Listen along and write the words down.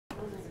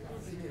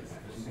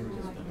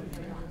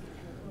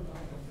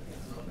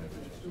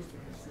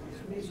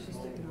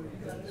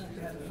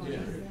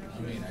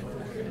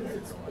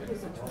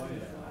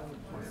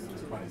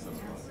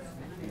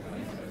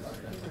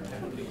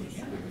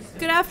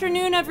Good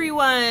afternoon,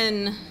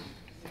 everyone. Let's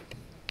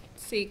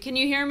see, can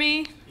you hear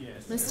me?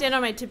 Yes. I'm going to stand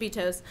on my tippy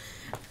toes.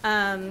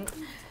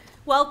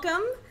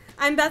 Welcome.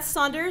 I'm Beth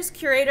Saunders,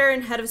 curator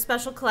and head of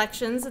special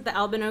collections at the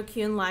Albin O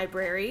Kuhn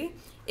Library.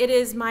 It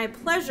is my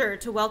pleasure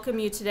to welcome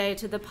you today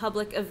to the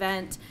public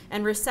event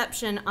and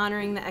reception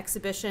honoring the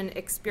exhibition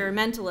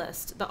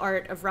Experimentalist, the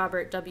art of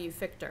Robert W.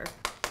 Fichter.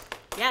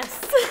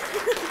 Yes.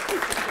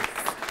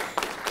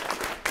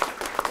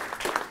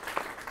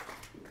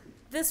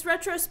 This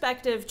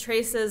retrospective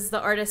traces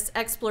the artist's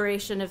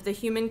exploration of the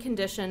human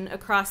condition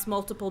across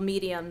multiple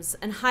mediums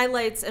and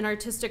highlights an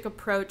artistic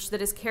approach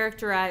that is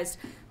characterized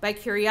by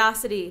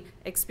curiosity,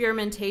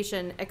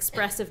 experimentation,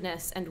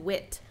 expressiveness, and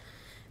wit.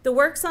 The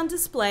works on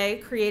display,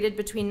 created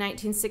between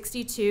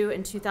 1962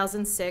 and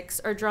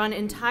 2006, are drawn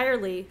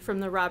entirely from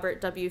the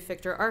Robert W.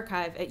 Fichter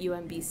archive at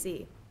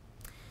UMBC.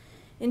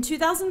 In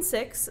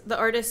 2006, the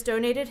artist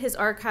donated his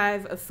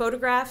archive of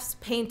photographs,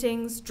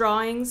 paintings,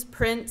 drawings,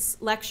 prints,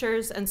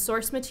 lectures, and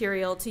source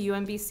material to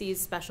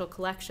UMBC's special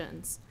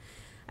collections.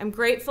 I'm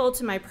grateful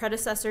to my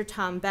predecessor,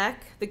 Tom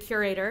Beck, the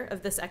curator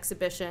of this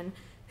exhibition,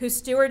 who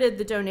stewarded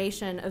the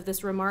donation of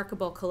this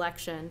remarkable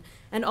collection,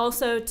 and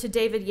also to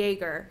David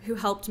Yeager, who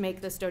helped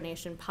make this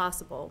donation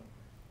possible.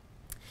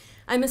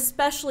 I'm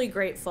especially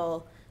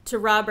grateful to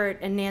Robert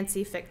and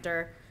Nancy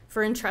Fichter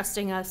for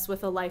entrusting us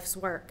with a life's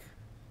work.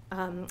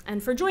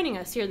 And for joining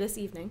us here this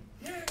evening.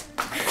 Yes.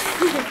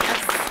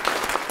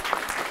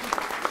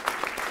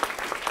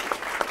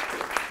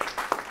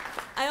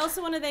 I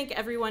also want to thank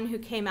everyone who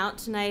came out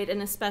tonight,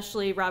 and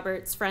especially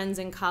Robert's friends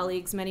and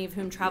colleagues, many of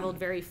whom traveled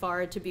very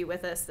far to be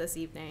with us this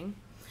evening.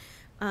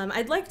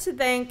 I'd like to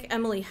thank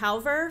Emily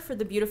Halver for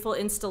the beautiful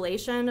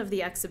installation of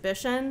the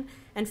exhibition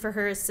and for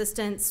her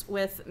assistance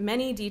with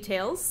many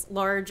details,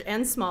 large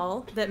and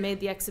small, that made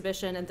the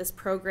exhibition and this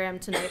program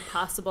tonight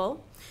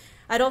possible.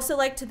 I'd also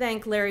like to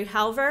thank Larry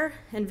Halver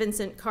and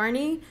Vincent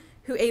Carney,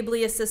 who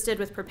ably assisted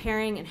with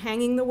preparing and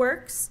hanging the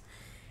works.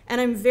 And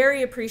I'm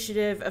very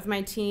appreciative of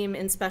my team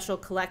in special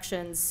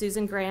collections,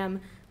 Susan Graham,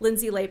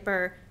 Lindsay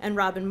Laper, and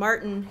Robin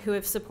Martin, who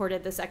have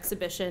supported this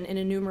exhibition in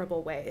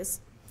innumerable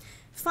ways.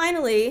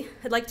 Finally,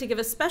 I'd like to give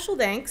a special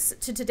thanks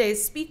to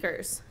today's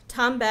speakers,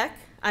 Tom Beck,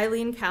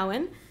 Eileen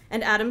Cowin,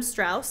 and Adam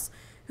Straus,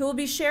 who will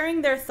be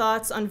sharing their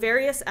thoughts on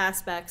various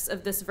aspects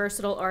of this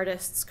versatile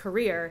artist's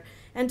career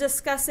and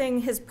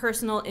discussing his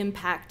personal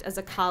impact as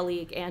a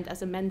colleague and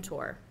as a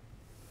mentor.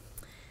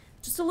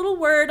 Just a little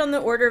word on the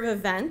order of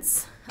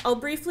events. I'll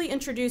briefly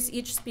introduce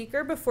each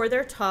speaker before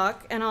their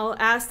talk, and I'll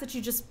ask that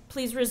you just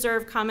please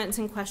reserve comments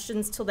and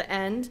questions till the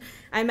end.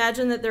 I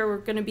imagine that there were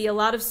going to be a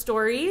lot of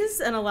stories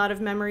and a lot of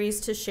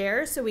memories to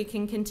share, so we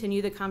can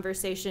continue the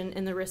conversation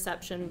in the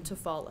reception to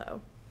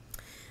follow.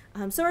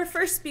 So our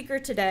first speaker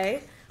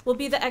today will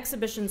be the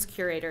exhibition's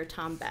curator,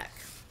 Tom Beck.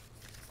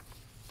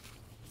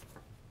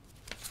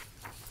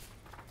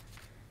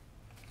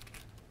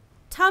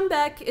 Tom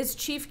Beck is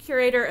Chief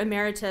Curator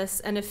Emeritus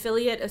and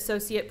Affiliate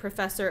Associate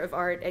Professor of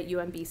Art at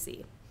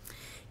UMBC.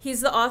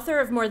 He's the author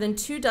of more than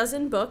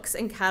 24 books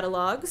and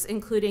catalogs,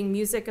 including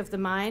Music of the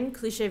Mind,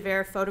 Cliché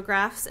Vert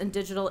Photographs and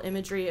Digital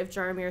Imagery of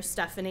Jaromir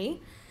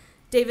Stephanie,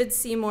 David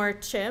Seymour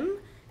Chim,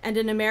 and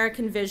An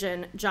American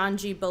Vision, John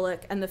G.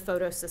 Bullock and the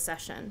Photo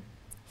Secession.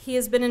 He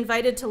has been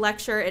invited to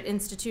lecture at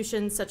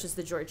institutions such as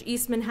the George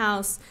Eastman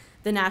House,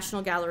 the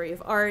National Gallery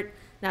of Art,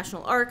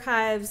 National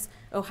Archives,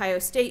 Ohio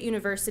State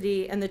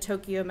University, and the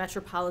Tokyo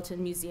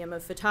Metropolitan Museum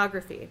of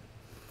Photography.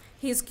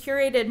 He's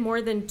curated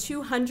more than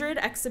 200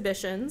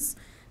 exhibitions,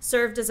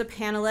 served as a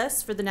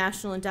panelist for the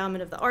National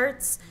Endowment of the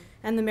Arts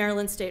and the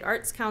Maryland State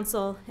Arts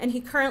Council, and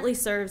he currently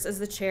serves as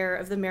the chair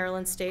of the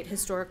Maryland State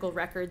Historical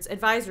Records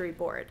Advisory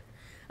Board.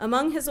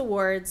 Among his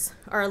awards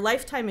are a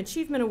Lifetime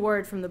Achievement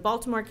Award from the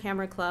Baltimore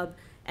Camera Club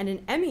and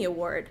an Emmy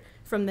Award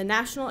from the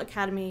National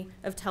Academy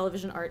of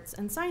Television Arts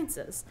and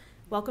Sciences.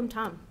 Welcome,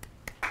 Tom.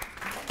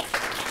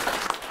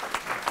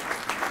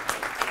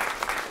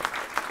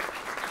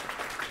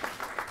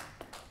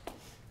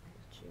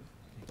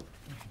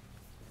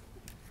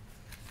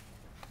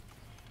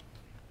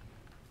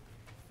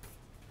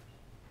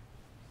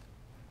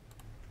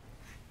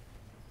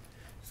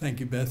 Thank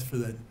you, Beth, for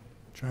that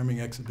charming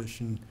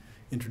exhibition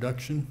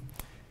introduction.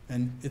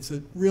 And it's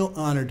a real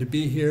honor to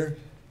be here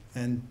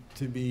and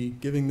to be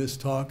giving this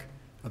talk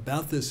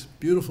about this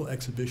beautiful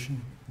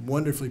exhibition,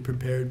 wonderfully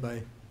prepared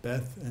by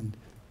Beth and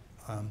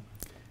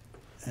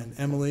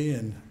Emily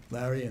and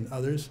Larry and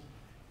others.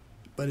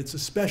 But it's a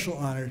special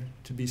honor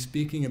to be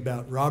speaking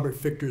about Robert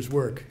Fichter's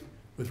work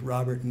with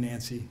Robert and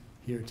Nancy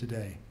here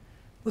today.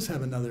 Let's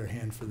have another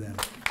hand for them.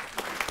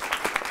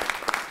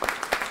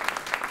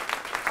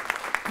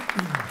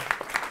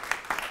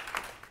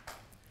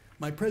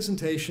 My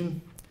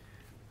presentation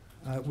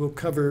will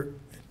cover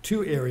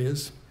two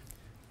areas,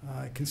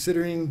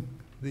 considering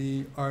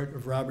the art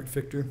of Robert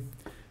Fichter.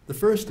 The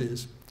first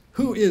is,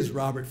 who is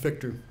Robert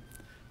Fichter?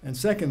 And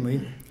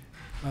secondly,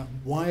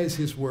 why is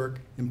his work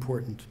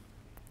important?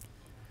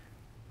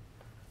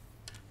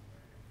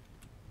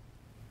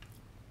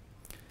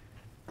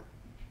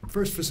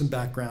 First, for some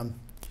background.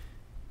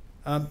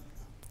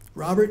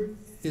 Robert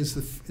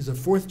is a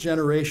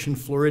fourth-generation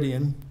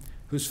Floridian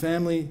whose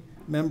family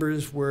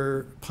members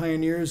were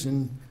pioneers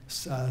in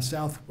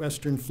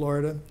southwestern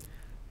Florida.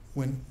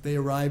 When they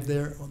arrived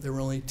there were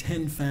only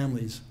 10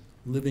 families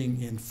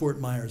living in Fort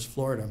Myers,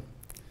 Florida.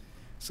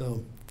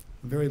 So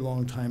a very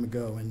long time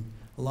ago, and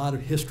a lot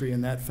of history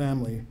in that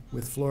family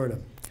with Florida.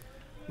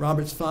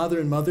 Robert's father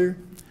and mother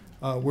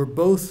were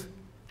both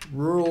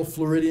rural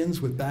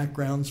Floridians with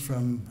backgrounds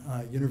from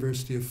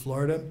University of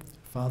Florida.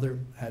 Father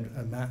had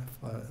an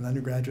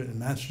undergraduate and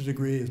master's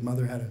degree. His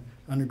mother had an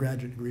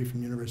undergraduate degree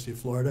from University of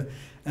Florida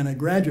and a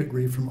graduate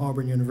degree from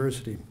Auburn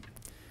University.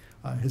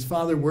 His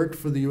father worked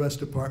for the U.S.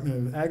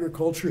 Department of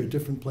Agriculture at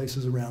different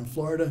places around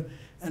Florida,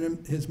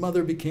 and his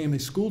mother became a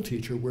school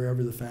teacher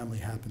wherever the family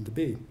happened to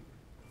be.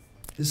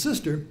 His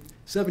sister,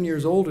 7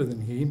 years older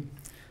than he,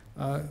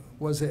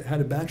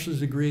 had a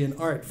bachelor's degree in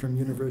art from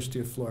University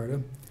of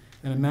Florida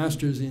and a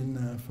master's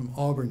from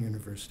Auburn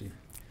University.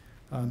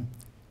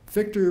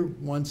 Fichter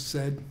once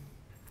said,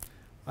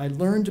 "I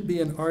learned to be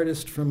an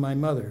artist from my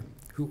mother,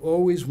 who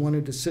always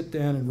wanted to sit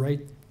down and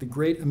write the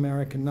great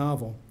American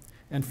novel,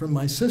 and from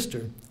my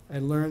sister, I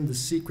learned the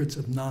secrets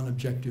of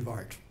non-objective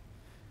art."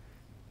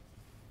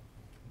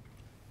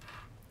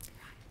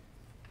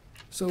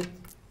 So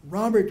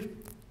Robert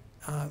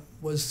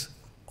was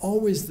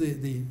always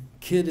the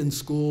kid in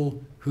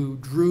school who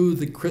drew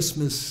the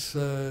Christmas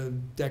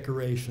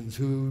decorations,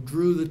 who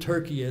drew the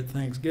turkey at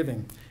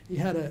Thanksgiving. He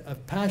had a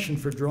passion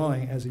for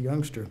drawing as a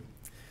youngster.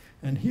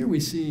 And here we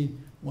see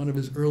one of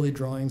his early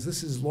drawings.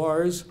 This is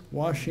Lars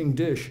washing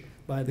dish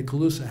by the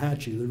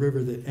Caloosahatchee, the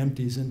river that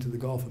empties into the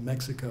Gulf of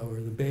Mexico,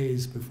 or the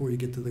bays before you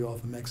get to the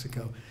Gulf of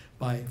Mexico,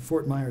 by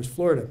Fort Myers,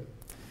 Florida.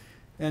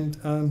 And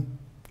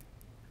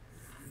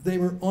they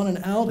were on an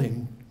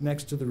outing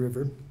next to the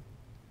river.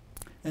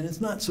 And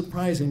it's not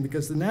surprising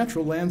because the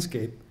natural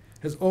landscape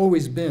has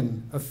always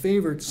been a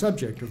favorite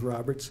subject of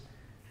Robert's,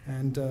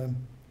 and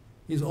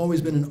he's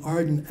always been an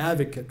ardent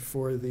advocate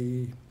for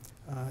the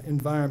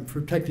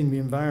protecting the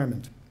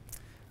environment.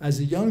 As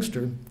a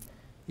youngster,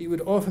 he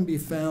would often be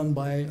found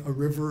by a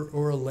river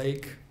or a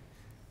lake,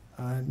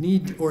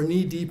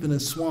 knee-deep in a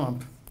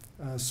swamp,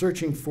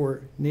 searching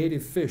for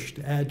native fish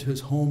to add to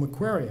his home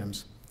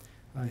aquariums.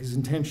 His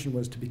intention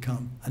was to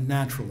become a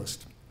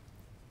naturalist.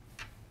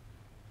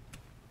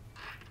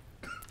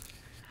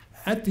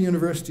 At the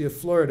University of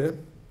Florida,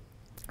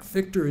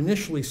 Fichter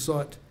initially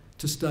sought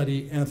to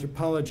study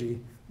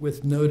anthropology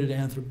with noted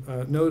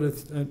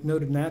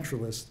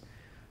naturalists.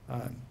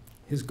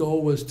 His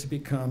goal was to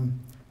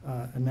become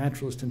a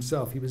naturalist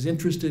himself. He was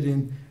interested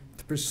in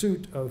the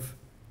pursuit of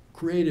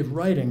creative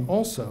writing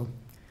also,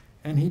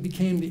 and he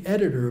became the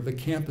editor of a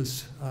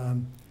campus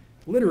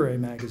literary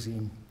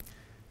magazine.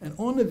 And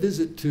on a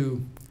visit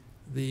to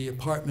the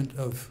apartment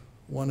of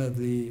one of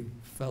the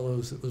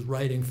fellows that was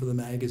writing for the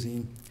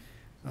magazine,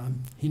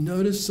 he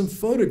noticed some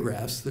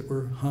photographs that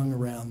were hung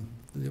around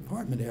the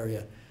apartment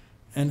area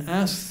and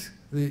asked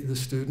the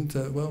student,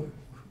 well,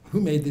 who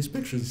made these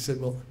pictures? He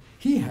said, well,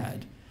 he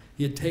had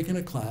taken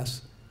a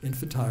class in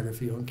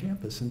photography on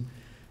campus. And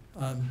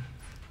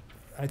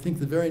I think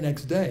the very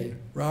next day,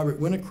 Robert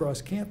went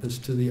across campus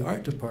to the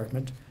art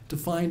department to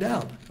find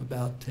out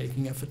about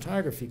taking a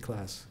photography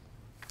class.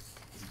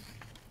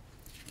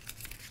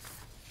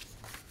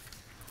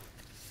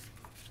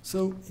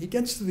 So he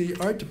gets to the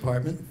art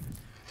department,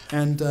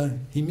 and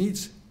he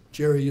meets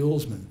Jerry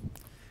Uelsmann.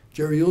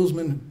 Jerry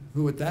Uelsmann,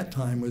 who at that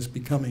time was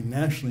becoming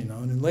nationally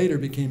known and later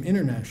became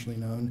internationally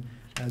known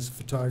as a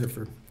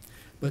photographer.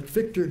 But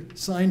Fichter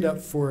signed up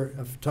for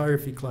a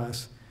photography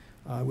class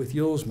with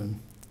Uelsmann,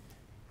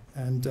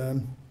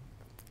 and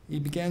he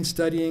began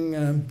studying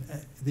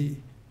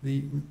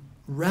the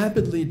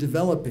rapidly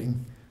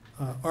developing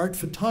art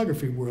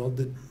photography world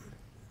that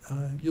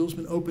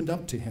Uelsmann opened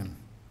up to him.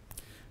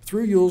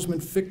 Through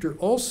Uelsmann, Fichter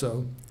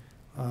also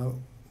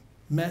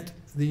met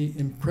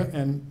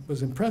and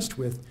was impressed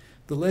with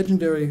the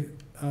legendary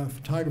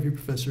photography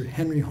professor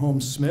Henry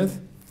Holmes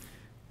Smith,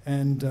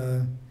 and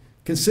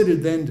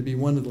considered then to be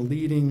one of the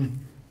leading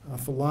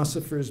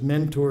philosophers,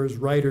 mentors,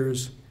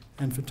 writers,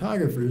 and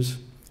photographers.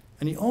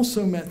 And he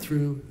also met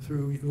through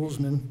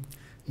Uelsmann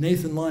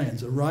Nathan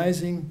Lyons, a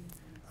rising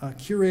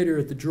curator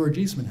at the George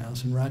Eastman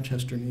House in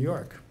Rochester, New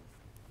York.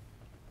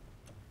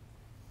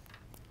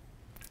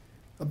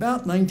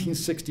 About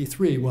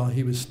 1963, while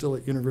he was still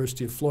at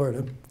University of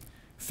Florida,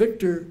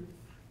 Fichter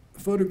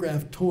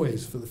photographed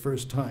toys for the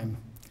first time,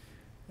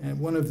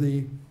 and one of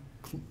the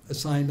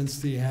assignments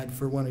that he had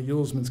for one of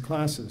Uelsmann's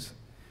classes.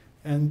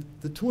 And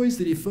the toys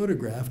that he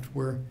photographed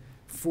were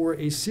for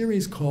a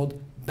series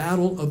called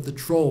Battle of the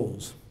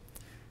Trolls,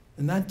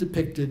 and that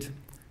depicted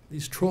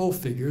these troll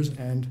figures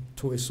and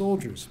toy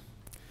soldiers.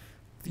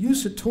 The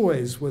use of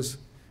toys was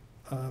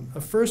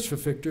a first for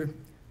Fichter,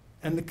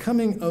 and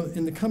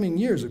in the coming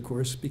years, of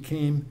course,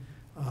 became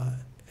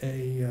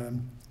a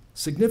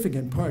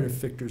significant part of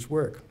Fichter's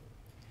work.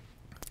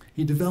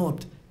 He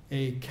developed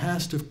a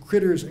cast of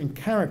critters and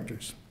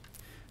characters.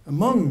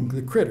 Among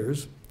the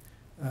critters,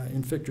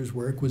 in Fichter's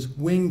work was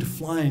winged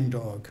flying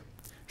dog,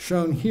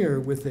 shown here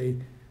with a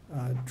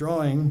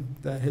drawing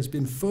that has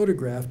been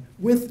photographed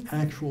with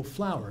actual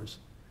flowers.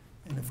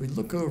 And if we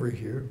look over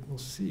here, we'll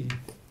see,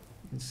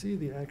 you can see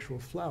the actual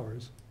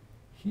flowers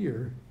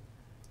here,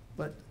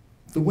 but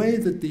the way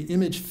that the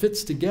image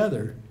fits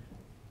together,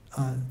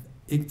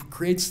 it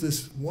creates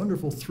this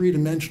wonderful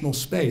three-dimensional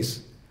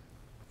space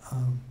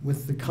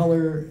with the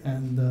color,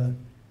 and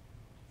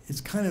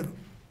it's kind of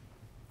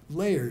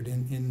layered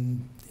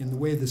in the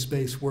way the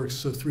space works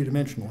so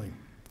three-dimensionally.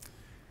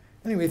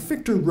 Anyway,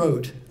 Fichter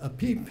wrote a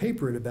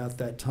paper at about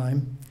that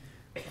time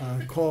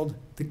called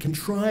The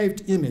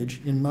Contrived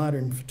Image in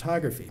Modern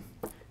Photography.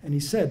 And he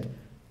said,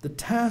 the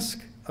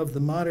task of the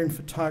modern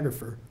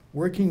photographer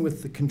working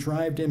with the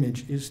contrived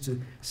image is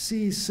to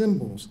see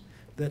symbols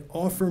that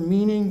offer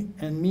meaning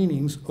and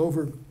meanings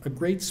over a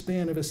great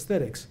span of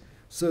aesthetics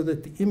so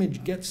that the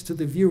image gets to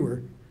the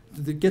viewer,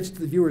 gets to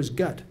the viewer's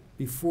gut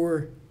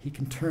before he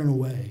can turn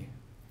away.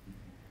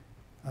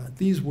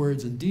 These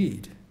words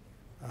indeed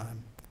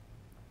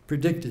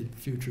predicted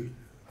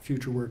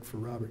future work for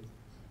Robert.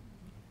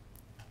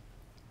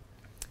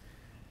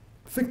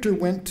 Fichter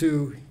went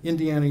to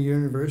Indiana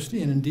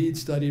University and indeed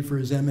studied for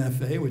his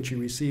MFA, which he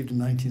received in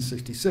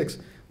 1966,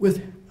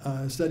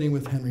 studying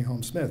with Henry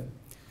Holmes Smith.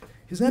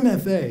 His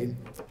MFA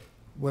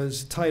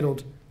was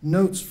titled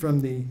Notes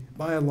from the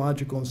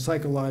Biological and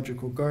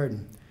Psychological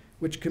Garden,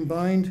 which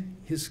combined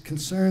his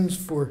concerns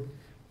for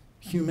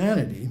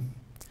humanity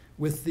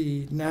with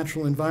the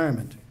natural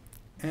environment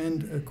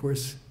and, of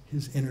course,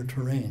 his inner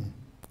terrain.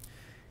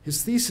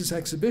 His thesis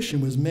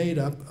exhibition was made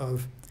up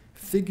of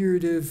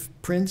figurative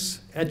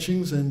prints,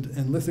 etchings,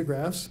 and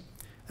lithographs,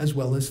 as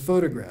well as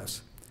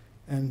photographs.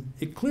 And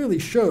it clearly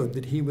showed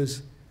that he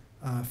was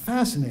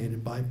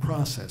fascinated by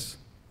process.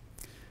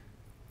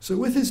 So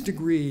with his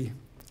degree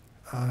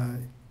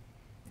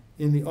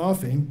in the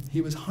offing,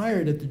 he was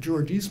hired at the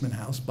George Eastman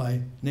House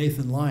by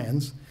Nathan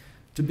Lyons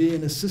to be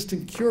an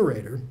assistant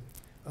curator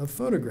of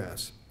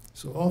photographs.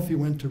 So off he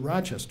went to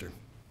Rochester.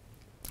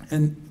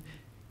 And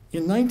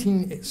in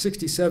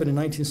 1967 and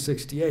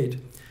 1968,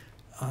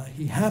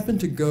 he happened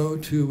to go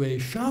to a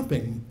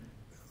shopping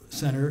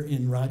center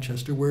in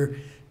Rochester where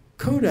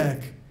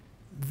Kodak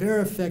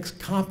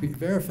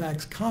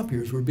Verifax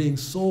copiers were being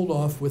sold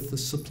off with the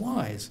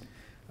supplies.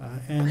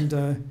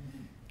 It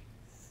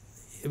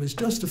was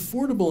just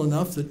affordable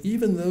enough that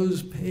even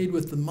those paid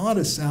with the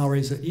modest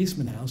salaries at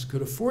Eastman House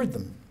could afford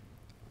them.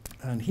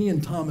 And he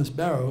and Thomas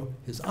Barrow,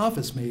 his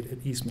office mate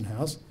at Eastman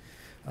House,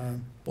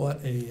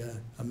 bought a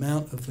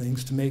amount of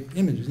things to make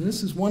images. And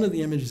this is one of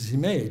the images he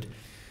made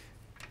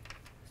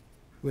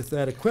with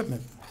that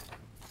equipment.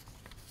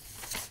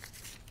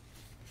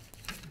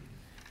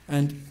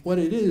 And what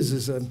it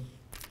is a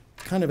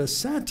kind of a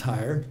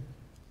satire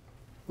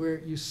where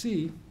you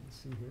see,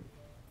 let's see here,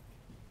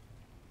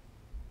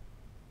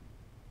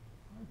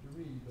 hard to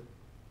read, but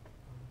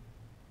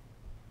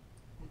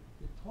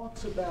it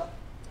talks about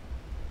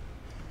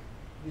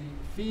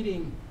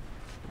feeding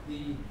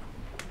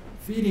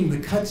the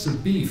cuts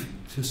of beef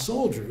to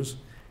soldiers,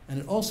 and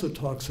it also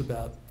talks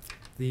about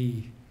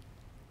the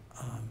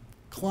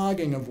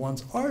clogging of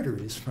one's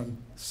arteries from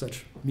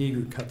such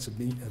meager cuts of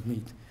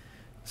meat.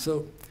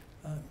 So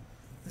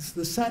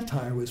the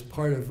satire was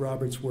part of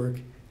Robert's work,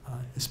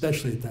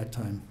 especially at that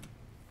time.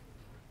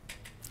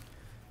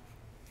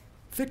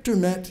 Fichter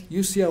met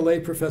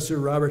UCLA professor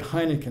Robert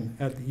Heineken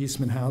at the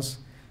Eastman House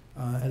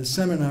at a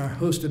seminar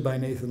hosted by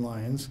Nathan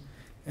Lyons,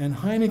 and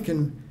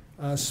Heineken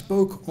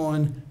spoke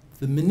on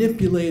the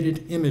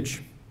manipulated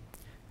image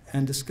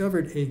and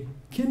discovered a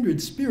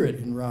kindred spirit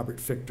in Robert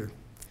Fichter.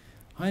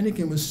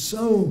 Heineken was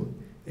so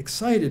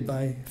excited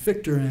by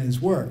Fichter and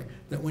his work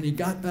that when he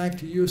got back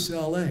to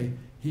UCLA,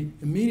 he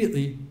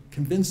immediately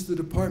convinced the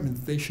department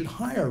that they should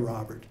hire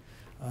Robert.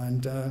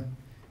 And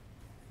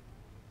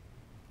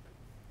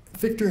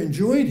Fichter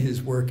enjoyed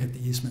his work at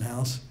the Eastman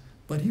House,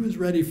 but he was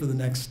ready for the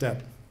next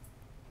step.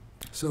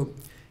 So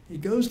he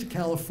goes to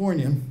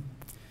California,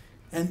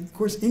 and of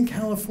course in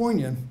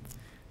California,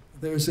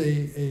 there's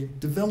a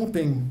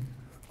developing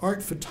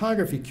art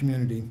photography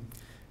community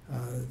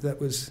that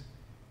was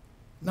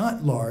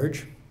not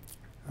large,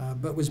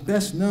 but was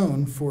best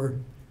known for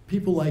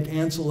people like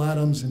Ansel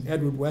Adams and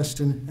Edward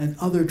Weston and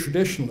other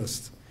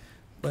traditionalists.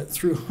 But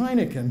through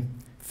Heineken,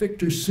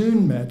 Fichter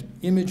soon met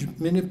image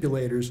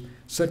manipulators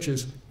such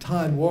as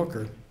Todd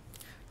Walker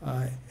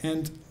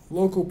and a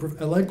local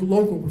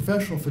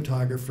professional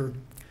photographer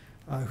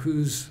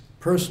whose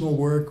personal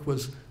work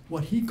was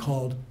what he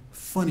called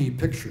funny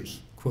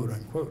pictures, quote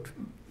unquote.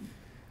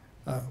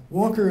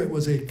 Walker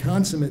was a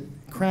consummate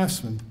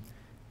craftsman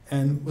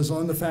and was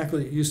on the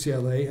faculty at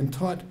UCLA and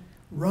taught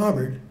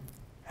Robert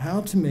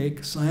how to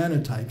make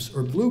cyanotypes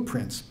or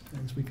blueprints.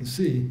 As we can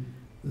see,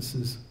 this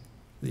is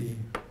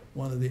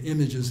one of the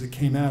images that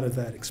came out of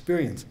that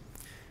experience.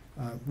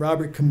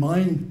 Robert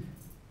combined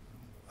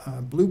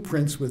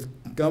blueprints with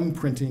gum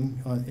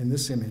printing in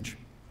this image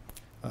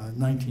in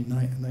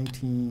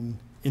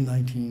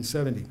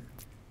 1970.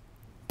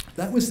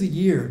 That was the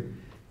year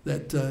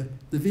that the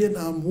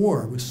Vietnam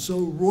War was so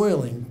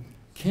roiling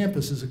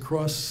campuses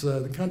across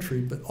the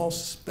country, but also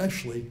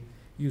especially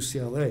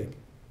UCLA.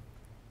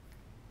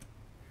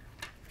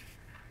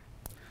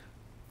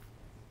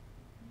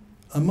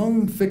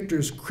 Among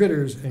Fichter's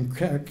critters and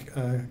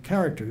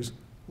characters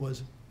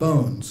was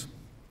Bones,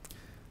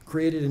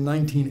 created in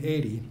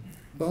 1980.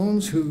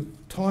 Bones, who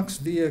talks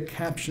via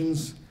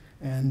captions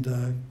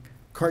and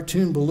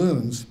cartoon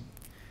balloons,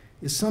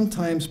 is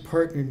sometimes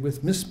partnered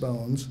with Miss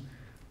Bones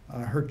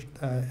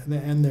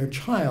and their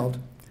child,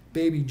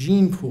 Baby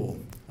Gene Pool.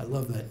 I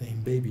love that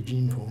name, Baby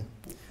Gene Pool.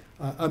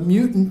 A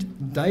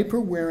mutant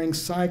diaper-wearing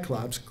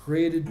cyclops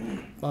created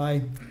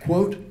by,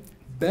 quote,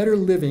 better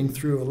living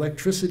through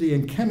electricity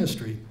and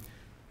chemistry,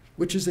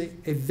 which is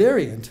a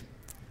variant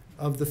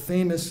of the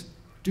famous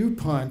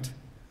DuPont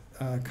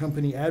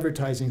company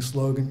advertising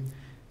slogan,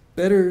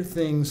 better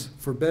things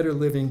for better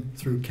living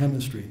through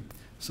chemistry.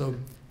 So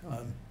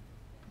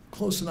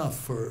close enough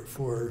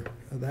for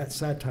that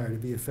satire to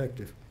be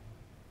effective.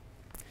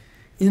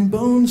 In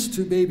Bones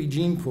to Baby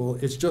Gene Pool,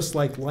 It's Just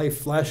Like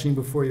Life Flashing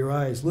Before Your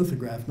Eyes,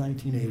 lithograph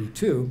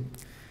 1982,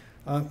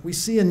 we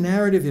see a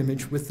narrative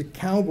image with the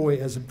cowboy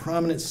as a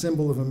prominent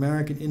symbol of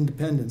American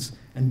independence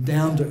and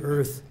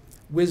down-to-earth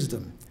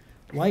wisdom.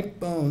 Like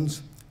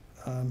Bones,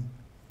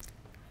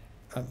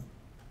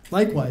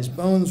 likewise,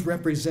 Bones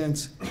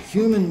represents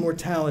human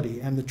mortality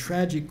and the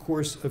tragic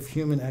course of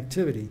human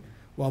activity,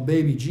 while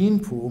Baby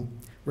Gene Pool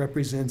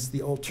represents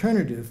the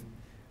alternative,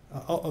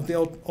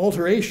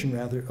 alteration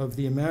of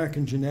the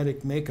American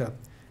genetic makeup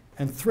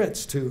and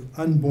threats to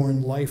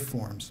unborn life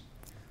forms.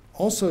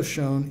 Also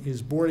shown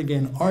is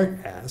born-again art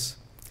ass,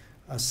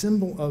 a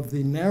symbol of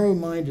the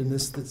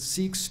narrow-mindedness that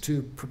seeks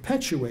to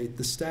perpetuate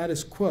the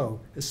status quo,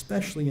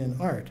 especially in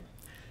art.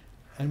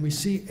 And we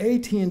see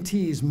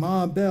AT&T's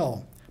Ma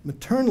Bell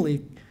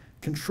maternally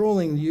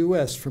controlling the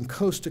US from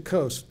coast to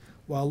coast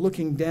while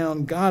looking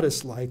down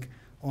goddess-like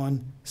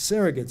on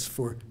surrogates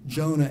for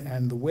Jonah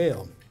and the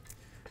whale.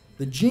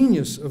 The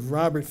genius of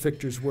Robert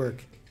Fichter's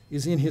work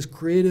is in his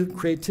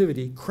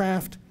creativity,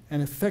 craft,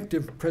 and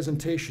effective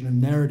presentation of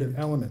narrative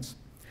elements.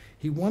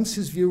 He wants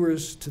his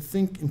viewers to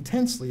think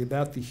intensely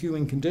about the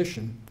human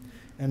condition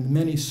and the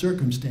many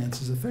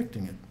circumstances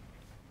affecting it.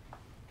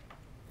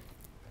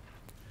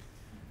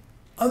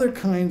 Other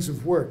kinds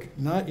of work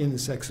not in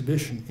this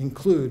exhibition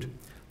include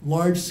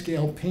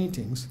large-scale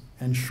paintings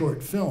and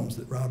short films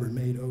that Robert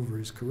made over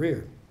his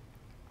career.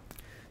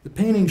 The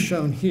painting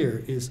shown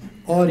here is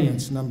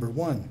Audience Number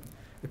 1,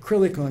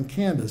 acrylic on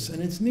canvas,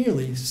 and it's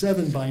nearly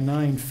 7 by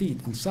 9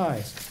 feet in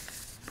size.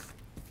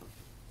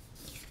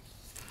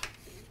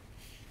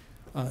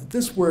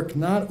 This work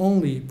not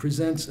only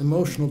presents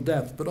emotional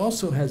depth, but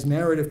also has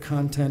narrative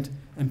content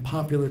and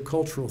popular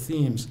cultural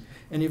themes,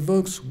 and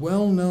evokes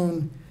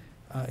well-known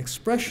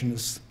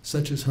expressionists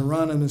such as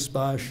Hieronymus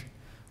Bosch,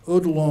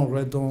 Odilon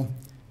Redon,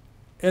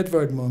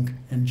 Edvard Munch,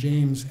 and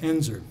James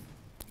Ensor.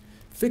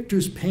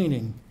 Fichter's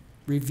painting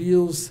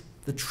reveals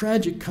the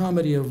tragic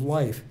comedy of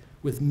life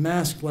with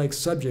mask-like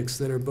subjects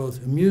that are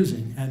both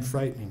amusing and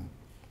frightening.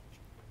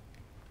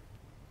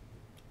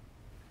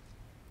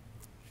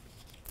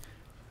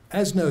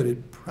 As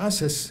noted,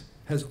 process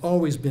has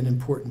always been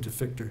important to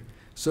Fichter,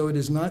 so it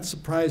is not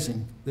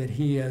surprising that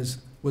he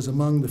was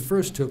among the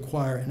first to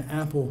acquire an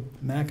Apple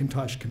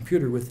Macintosh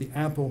computer with the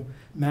Apple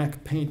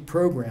Mac Paint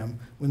program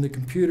when the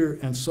computer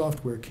and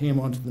software came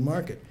onto the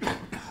market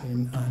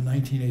in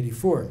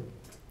 1984.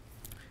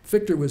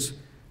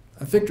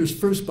 Fichter's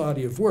first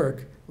body of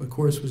work, of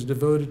course, was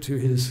devoted to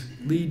his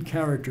lead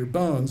character,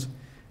 Bones,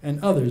 and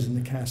others in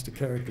the cast of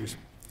characters.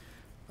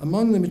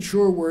 Among the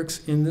mature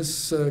works in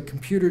this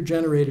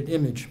computer-generated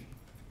image,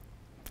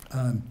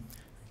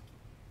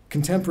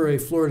 Contemporary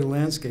Florida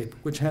Landscape,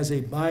 which has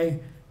a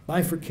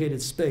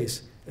bifurcated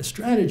space, a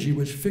strategy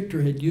which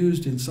Fichter had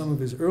used in some of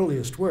his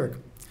earliest work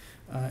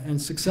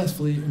and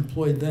successfully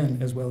employed then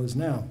as well as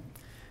now.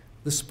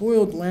 The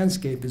spoiled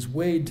landscape is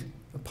weighed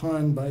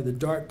upon by the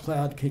dark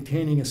cloud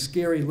containing a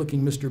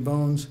scary-looking Mr.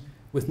 Bones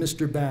with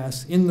Mr.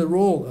 Bass in the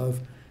role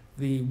of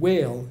the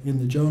whale in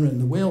the Jonah and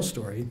the Whale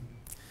story,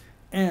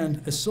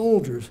 and a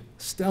soldier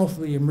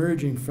stealthily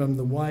emerging from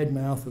the wide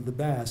mouth of the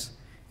bass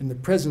in the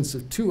presence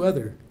of two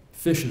other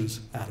fishes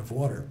out of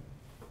water.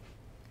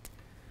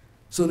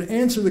 So to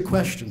answer the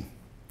question,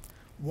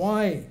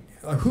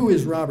 who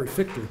is Robert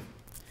Fichter?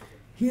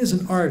 He is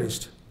an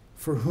artist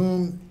for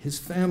whom his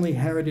family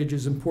heritage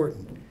is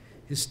important.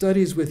 His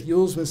studies with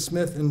Yulesman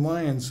Smith and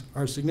Lyons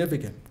are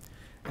significant,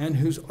 and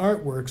whose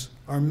artworks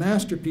are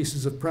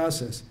masterpieces of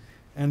process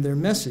and their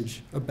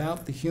message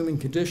about the human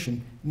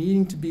condition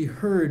needing to be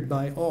heard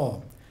by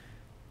all.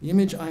 The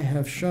image I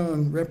have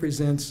shown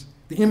represents,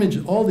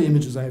 all the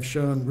images I have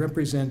shown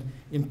represent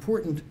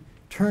important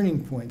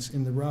turning points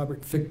in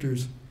Robert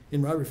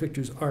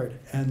Fichter's art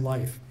and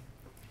life.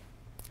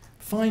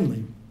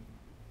 Finally,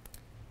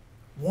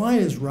 why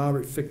is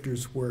Robert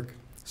Fichter's work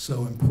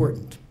so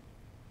important?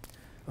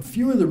 A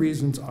few of the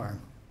reasons are: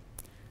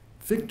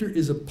 Fichter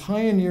is a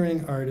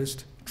pioneering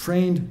artist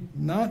trained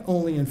not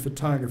only in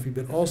photography,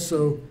 but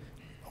also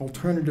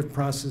alternative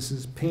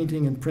processes,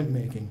 painting and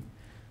printmaking,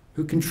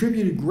 who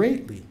contributed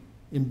greatly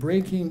in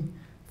breaking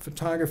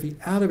photography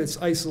out of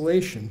its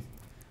isolation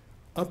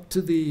up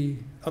to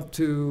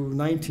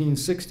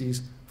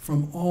 1960s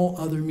from all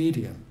other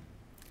media.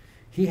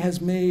 He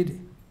has made,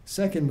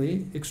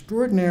 secondly,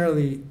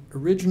 extraordinarily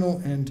original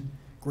and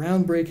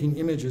groundbreaking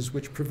images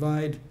which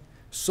provide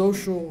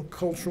social,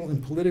 cultural,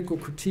 and political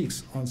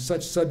critiques on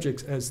such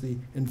subjects as the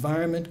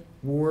environment,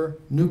 war,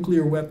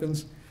 nuclear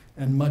weapons,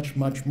 and much,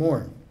 much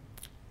more.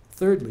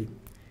 Thirdly,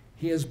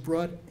 he has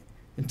brought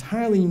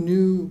entirely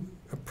new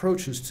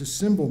approaches to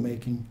symbol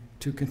making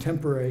to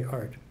contemporary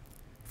art.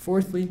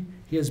 Fourthly,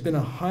 he has been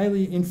a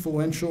highly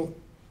influential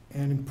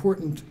and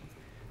important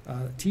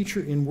teacher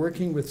in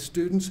working with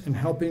students and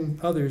helping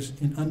others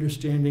in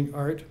understanding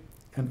art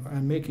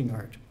and making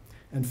art.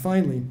 And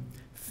finally,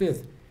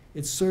 fifth,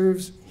 it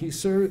serves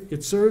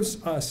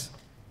us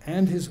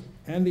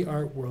and the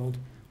art world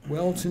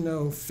well to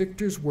know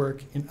Fichter's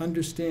work in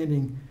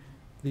understanding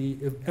the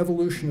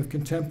evolution of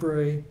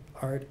contemporary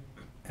art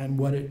and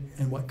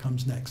what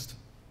comes next.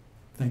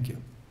 Thank you.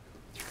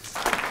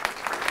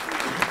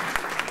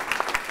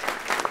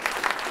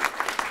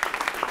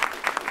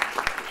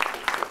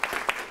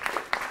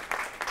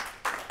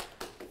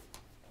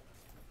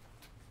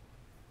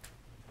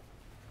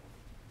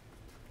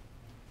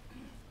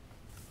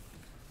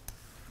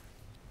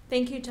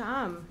 Thank you,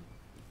 Tom.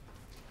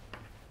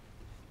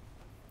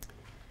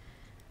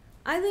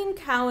 Eileen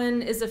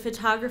Cowin is a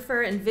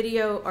photographer and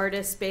video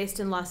artist based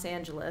in Los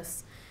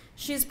Angeles.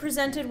 She's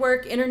presented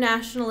work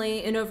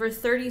internationally in over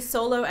 30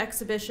 solo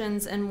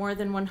exhibitions and more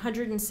than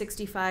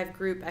 165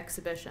 group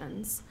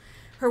exhibitions.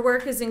 Her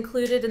work is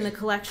included in the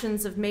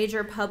collections of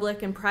major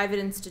public and private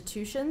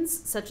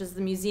institutions, such as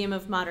the Museum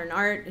of Modern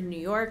Art in New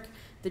York,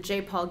 the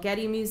J. Paul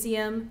Getty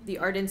Museum, the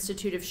Art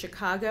Institute of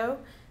Chicago,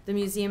 the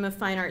Museum of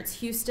Fine Arts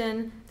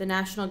Houston, the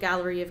National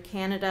Gallery of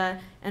Canada,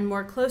 and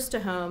more close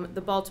to home,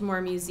 the Baltimore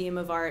Museum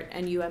of Art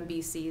and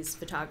UMBC's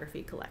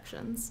photography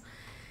collections.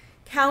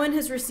 Cowin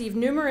has received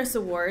numerous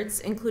awards,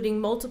 including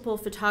multiple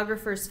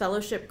Photographers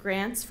Fellowship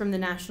grants from the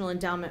National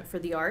Endowment for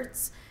the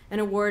Arts, an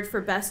award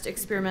for Best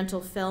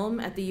Experimental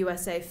Film at the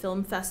USA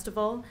Film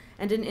Festival,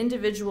 and an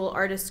individual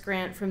artist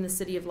grant from the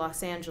City of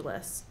Los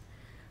Angeles.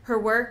 Her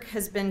work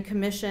has been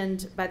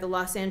commissioned by the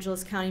Los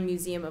Angeles County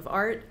Museum of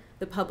Art,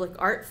 the Public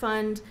Art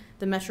Fund,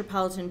 the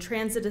Metropolitan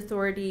Transit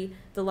Authority,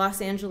 the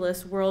Los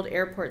Angeles World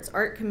Airports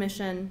Art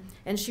Commission,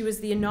 and she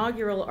was the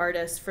inaugural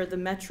artist for the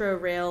Metro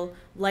Rail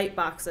light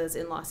boxes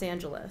in Los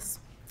Angeles.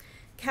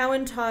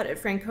 Cowin taught at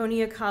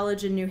Franconia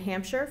College in New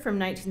Hampshire from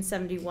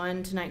 1971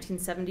 to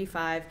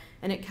 1975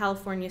 and at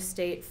California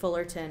State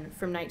Fullerton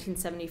from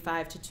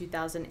 1975 to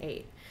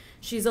 2008.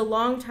 She's a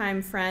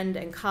longtime friend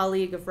and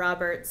colleague of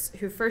Robert's,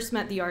 who first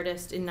met the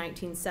artist in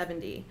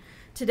 1970.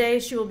 Today,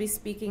 she will be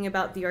speaking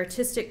about the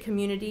artistic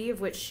community of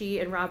which she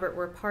and Robert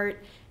were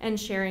part and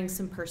sharing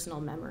some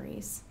personal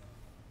memories.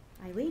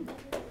 Eileen.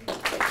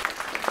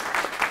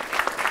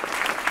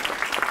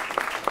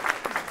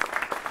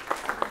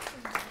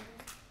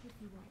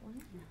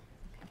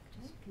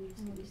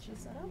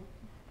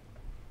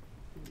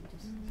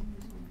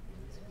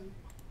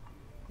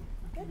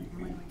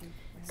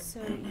 So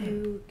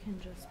you can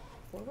just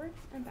forward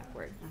and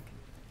backward.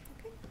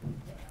 Okay.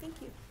 Thank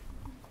you.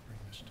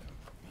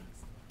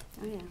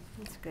 Oh yeah,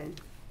 that's good.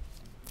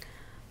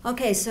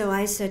 Okay, so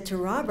I said to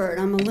Robert,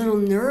 I'm a little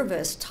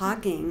nervous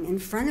talking in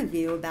front of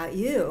you about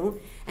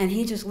you, and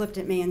he just looked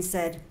at me and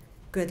said,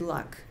 good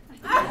luck.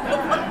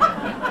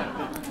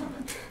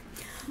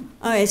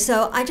 Okay,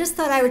 so I just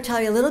thought I would tell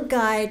you a little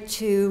guide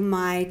to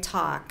my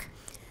talk.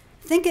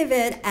 Think of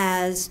it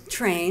as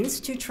trains,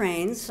 two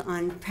trains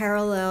on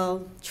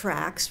parallel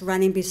tracks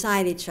running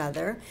beside each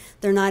other.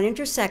 They're not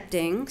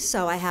intersecting,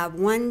 so I have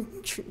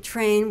one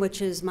train,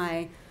 which is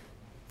my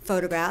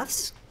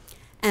photographs,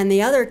 and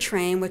the other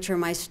train, which are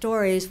my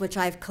stories, which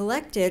I've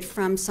collected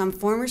from some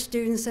former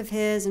students of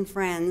his and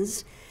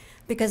friends,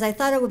 because I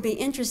thought it would be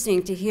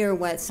interesting to hear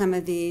what some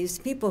of these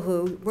people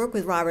who worked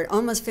with Robert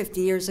almost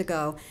 50 years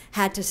ago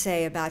had to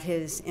say about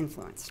his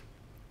influence.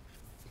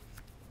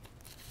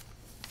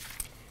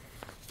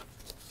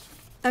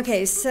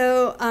 Okay,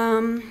 so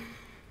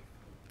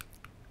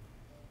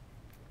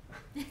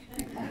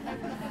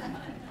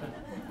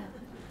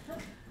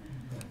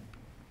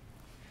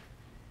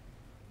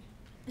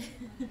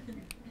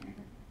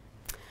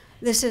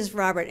this is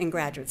Robert in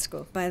graduate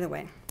school, by the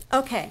way.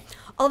 Okay,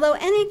 although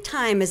any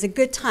time is a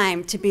good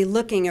time to be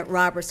looking at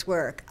Robert's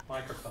work,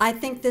 I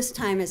think this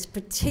time is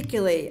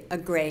particularly a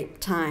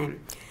great time.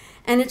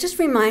 And it just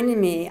reminded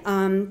me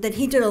that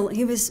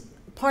he was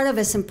part of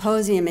a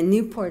symposium in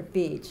Newport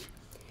Beach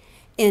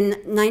in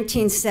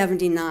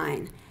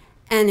 1979.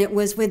 And it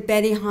was with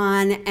Betty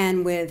Hahn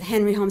and with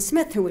Henry Holmes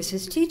Smith, who was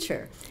his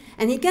teacher.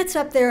 And he gets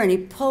up there and he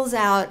pulls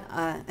out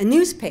a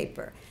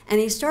newspaper. And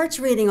he starts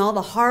reading all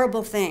the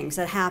horrible things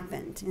that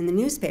happened in the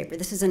newspaper.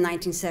 This is in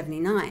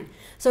 1979.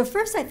 So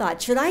first I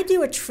thought, should I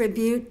do a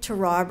tribute to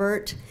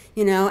Robert,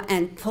 you know,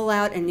 and pull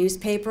out a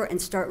newspaper and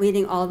start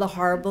reading all the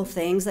horrible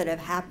things that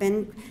have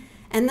happened?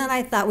 And then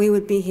I thought we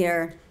would be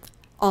here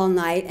all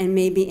night and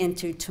maybe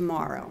into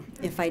tomorrow,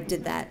 if I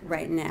did that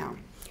right now.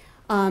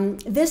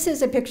 This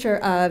is a picture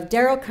of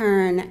Daryl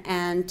Kern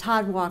and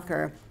Todd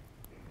Walker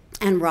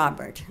and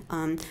Robert.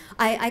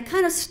 I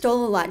kind of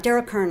stole a lot.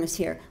 Daryl Kern is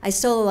here. I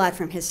stole a lot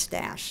from his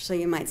stash, so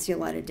you might see a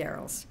lot of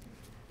Daryl's.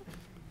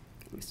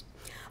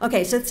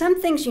 Okay, so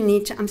some things you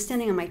need to, I'm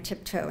standing on my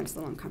tiptoe, it's a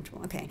little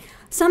uncomfortable. Okay,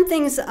 some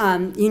things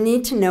you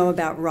need to know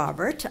about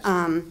Robert.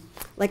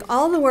 Like,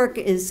 all the work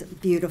is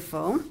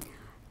beautiful,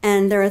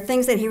 and there are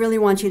things that he really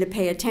wants you to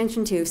pay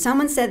attention to.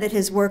 Someone said that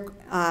his work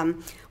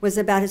was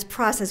about, his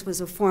process was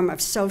a form of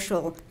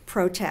social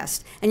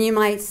protest. And you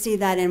might see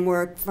that in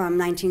work from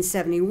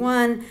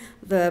 1971,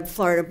 the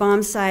Florida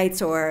bomb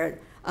sites, or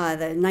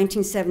the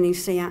 1970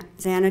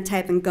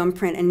 Xanotype and gum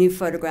print, a new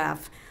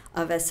photograph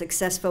of a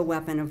successful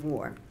weapon of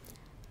war.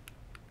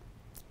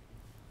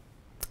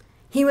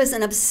 He was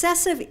an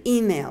obsessive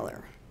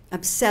emailer,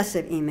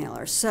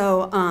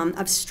 so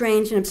of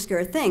strange and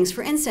obscure things.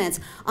 For instance,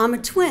 I'm a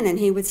twin, and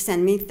he would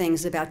send me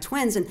things about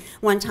twins. And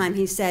one time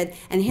he said,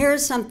 and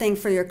here's something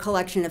for your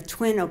collection of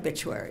twin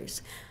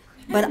obituaries.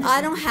 But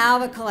I don't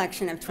have a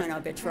collection of twin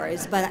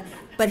obituaries, but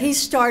he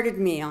started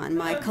me on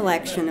my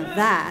collection of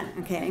that,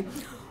 okay?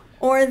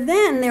 Or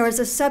then there was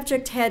a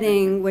subject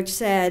heading which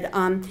said,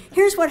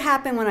 here's what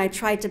happened when I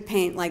tried to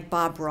paint like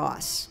Bob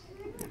Ross.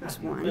 That was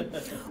one.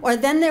 Or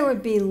then there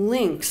would be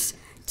links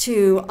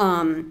to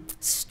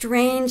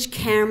strange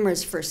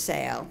cameras for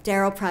sale.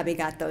 Daryl probably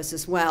got those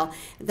as well,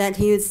 that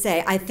he would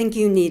say, I think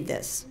you need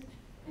this.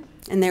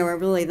 And they were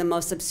really the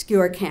most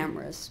obscure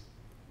cameras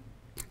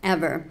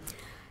ever.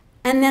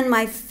 And then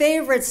my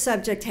favorite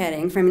subject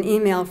heading from an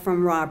email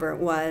from Robert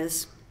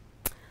was,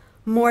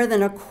 more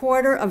than a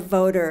quarter of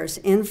voters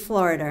in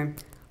Florida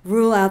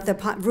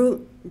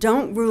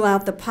don't rule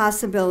out the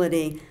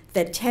possibility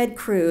that Ted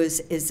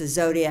Cruz is the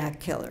Zodiac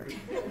killer.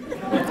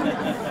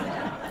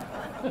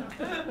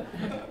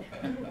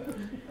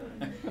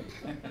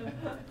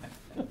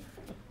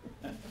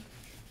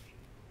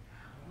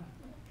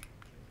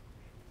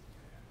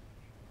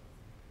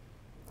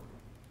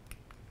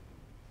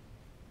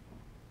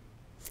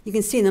 You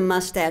can see the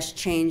mustache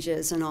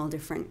changes and all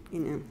different, you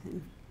know.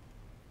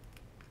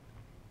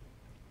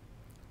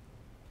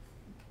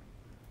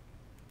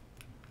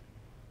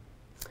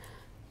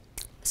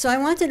 So I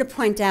wanted to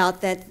point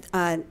out that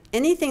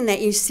anything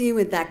that you see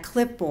with that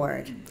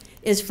clipboard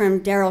is from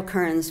Daryl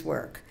Kern's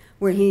work,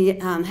 where he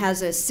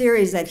has a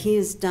series that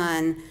he's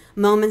done,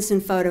 Moments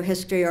in Photo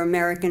History or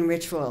American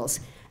Rituals.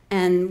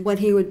 And what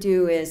he would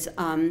do is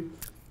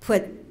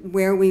put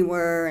where we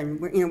were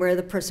and where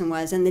the person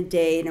was and the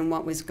date and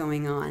what was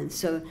going on.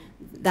 So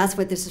that's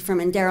what this is from.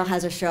 And Daryl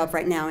has a show up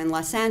right now in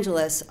Los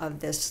Angeles of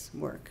this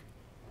work.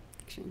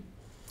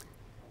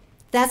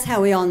 That's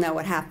how we all know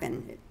what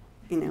happened,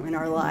 in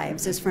our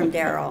lives, is from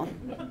Daryl.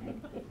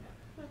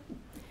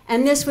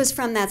 And this was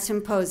from that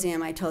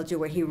symposium I told you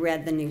where he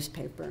read the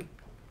newspaper.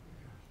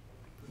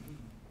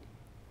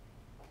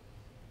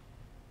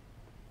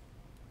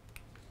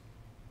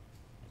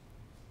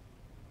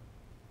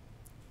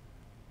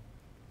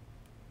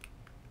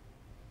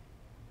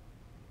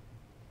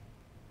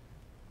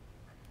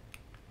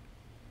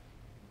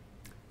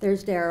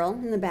 There's Daryl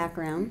in the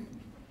background.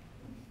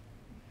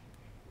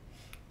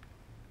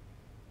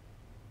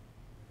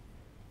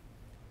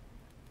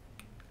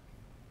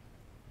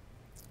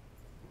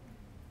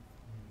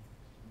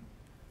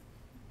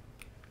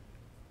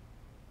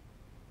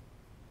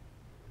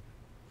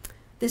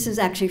 This is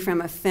actually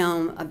from a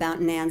film about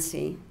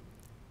Nancy.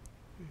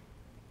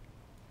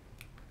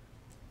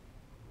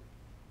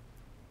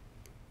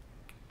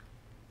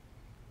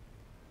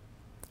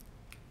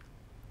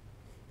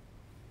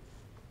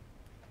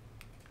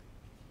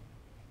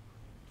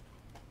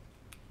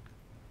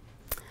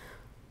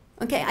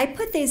 Okay, I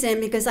put these in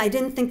because I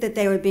didn't think that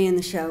they would be in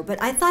the show,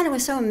 but I thought it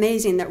was so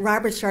amazing that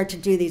Robert started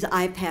to do these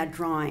iPad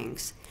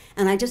drawings.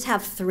 And I just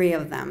have 3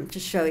 of them to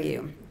show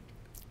you.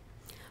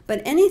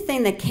 But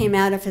anything that came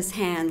out of his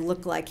hand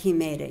looked like he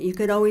made it. You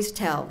could always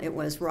tell it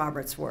was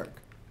Robert's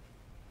work.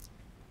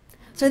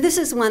 So this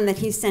is one that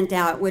he sent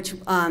out, which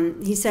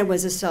he said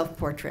was a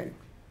self-portrait.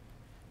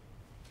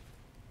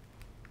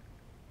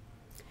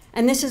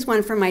 And this is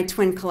one from my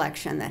twin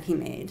collection that he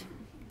made.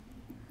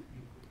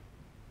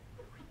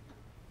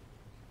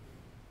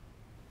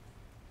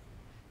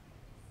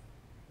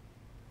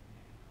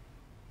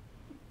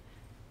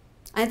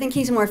 I think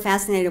he's more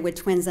fascinated with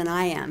twins than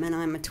I am, and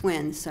I'm a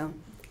twin, so.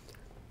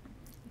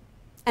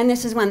 And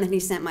this is one that he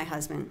sent my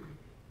husband.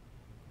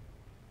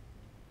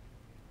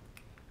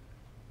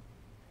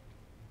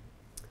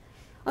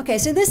 Okay,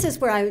 so this is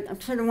where I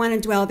sort of want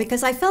to dwell,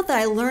 because I felt that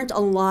I learned a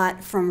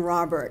lot from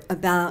Robert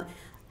about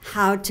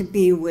how to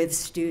be with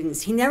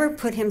students. He never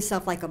put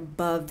himself like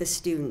above the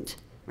student,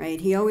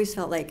 right? He always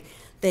felt like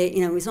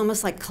it was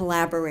almost like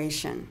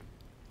collaboration.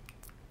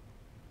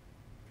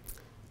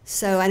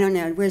 So I don't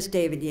know, where's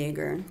David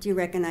Yeager? Do you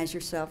recognize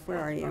yourself? Where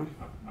are you?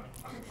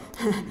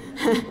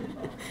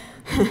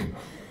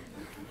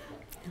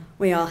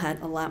 We all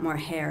had a lot more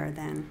hair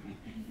then.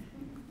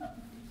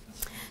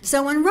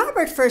 So when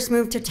Robert first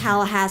moved to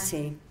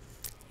Tallahassee,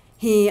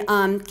 He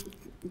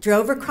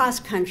drove across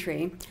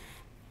country,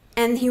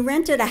 and he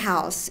rented a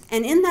house.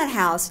 And in that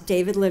house,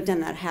 David lived in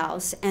that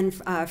house, and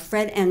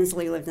Fred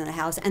Ensley lived in the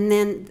house. And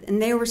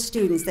they were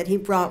students that he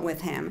brought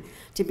with him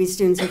to be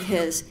students of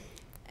his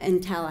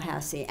in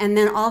Tallahassee. And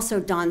then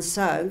also Don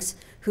Suggs,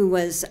 who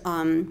was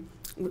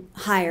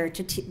hired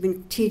to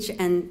teach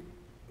in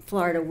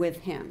Florida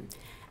with him.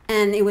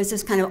 And it was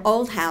this kind of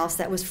old house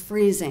that was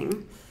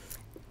freezing.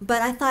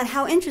 But I thought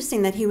how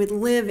interesting that he would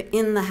live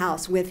in the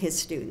house with his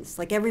students.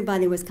 Like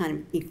everybody was kind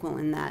of equal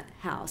in that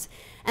house.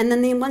 And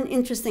then the one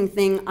interesting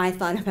thing I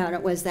thought about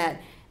it was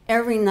that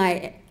every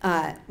night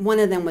one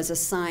of them was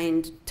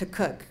assigned to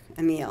cook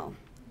a meal.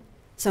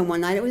 So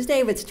one night it was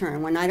David's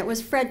turn, one night it was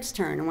Fred's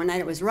turn, and one night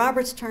it was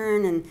Robert's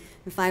turn, and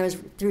if I was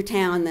through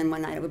town, then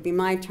one night it would be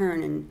my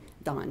turn and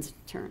Dawn's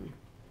turn.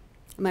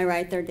 Am I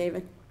right there,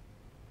 David?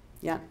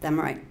 Yeah, I'm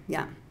right,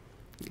 yeah,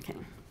 okay.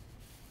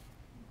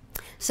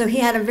 So he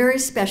had a very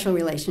special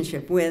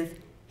relationship with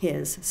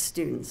his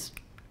students.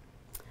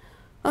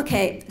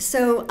 Okay,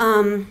 so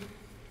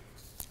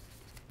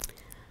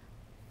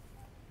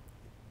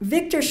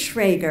Victor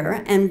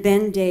Schrager and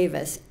Ben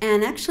Davis,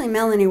 and actually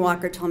Melanie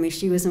Walker told me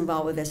she was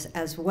involved with this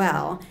as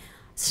well,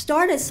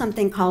 started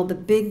something called the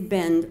Big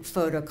Bend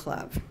Photo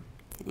Club.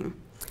 Okay.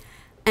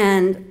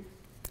 And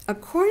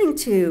according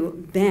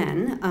to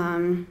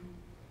Ben,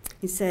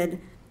 he said,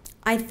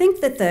 I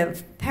think that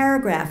the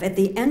paragraph at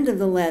the end of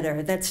the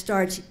letter that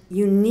starts,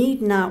 "You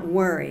need not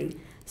worry,"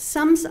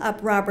 sums up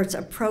Robert's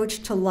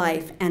approach to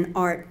life and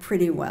art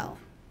pretty well.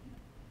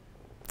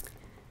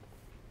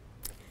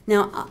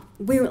 Now,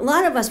 a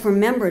lot of us were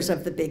members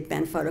of the Big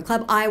Bend Photo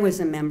Club. I was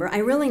a member. I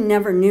really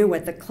never knew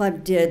what the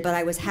club did, but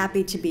I was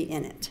happy to be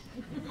in it,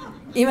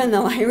 even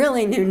though I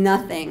really knew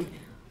nothing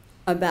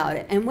about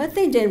it. And what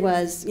they did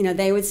was, you know,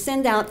 they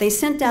sent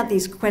out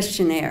these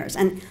questionnaires.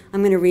 And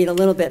I'm going to read a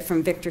little bit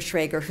from Victor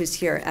Schrager, who's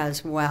here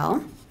as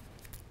well.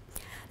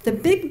 The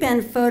Big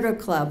Bend Photo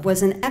Club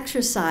was an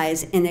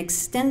exercise in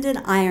extended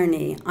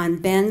irony on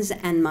Ben's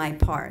and my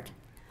part.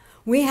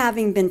 We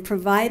having been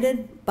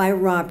provided by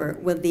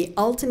Robert with the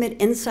ultimate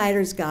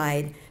insider's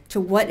guide to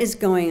what is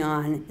going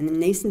on in the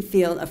nascent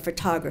field of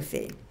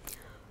photography,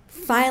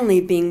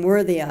 finally being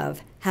worthy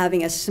of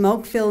having a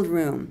smoke-filled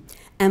room,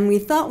 and we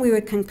thought we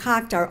would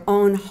concoct our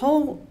own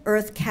whole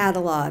earth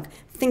catalog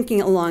thinking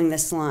along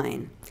this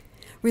line.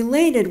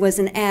 Related was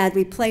an ad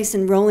we placed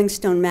in Rolling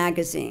Stone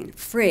magazine,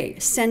 free,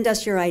 send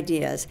us your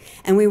ideas,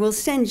 and we will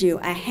send you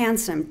a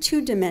handsome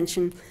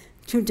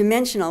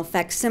two-dimensional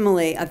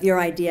facsimile of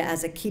your idea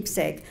as a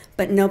keepsake,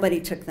 but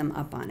nobody took them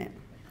up on it.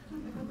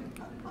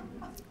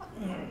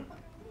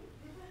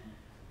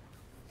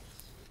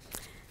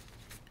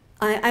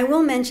 I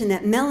will mention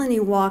that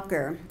Melanie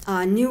Walker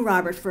knew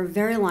Robert for a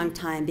very long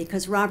time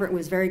because Robert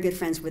was very good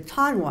friends with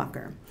Todd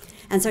Walker.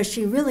 And so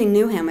she really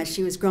knew him as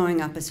she was growing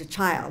up as a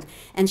child.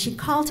 And she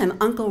called him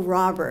Uncle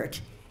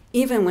Robert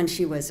even when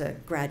she was a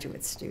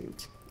graduate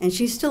student. And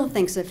she still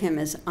thinks of him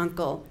as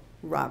Uncle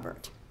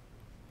Robert.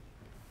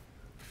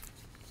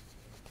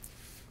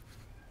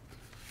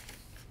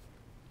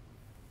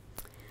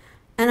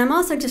 And I'm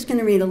also just going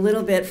to read a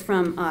little bit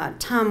from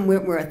Tom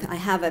Whitworth. I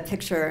have a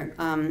picture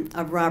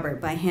of Robert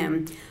by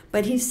him.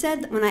 But he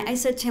said, when I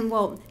said to him,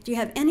 well, do you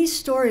have any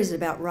stories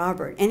about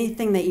Robert,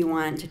 anything that you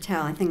wanted to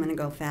tell? I think I'm going to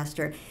go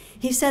faster.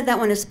 He said that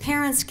when his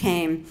parents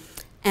came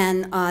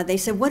and they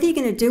said, what are you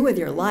going to do with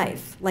your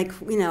life? Like,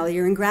 you know,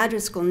 you're in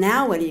graduate school,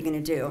 now what are you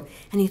going to do?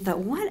 And he thought,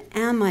 what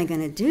am I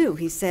going to do?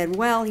 He said,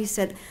 well,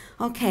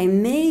 okay,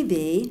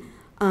 maybe,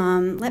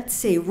 let's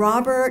see,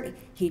 Robert,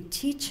 he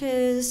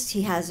teaches,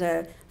 he has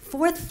a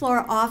 4th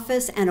floor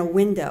office and a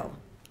window.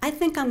 I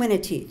think I'm going to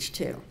teach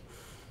too.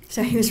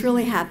 So he was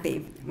really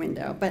happy,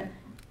 window. But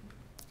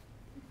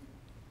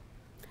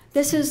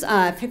this is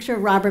a picture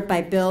of Robert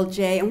by Bill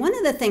J. And one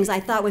of the things I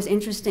thought was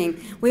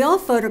interesting, we all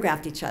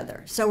photographed each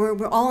other. So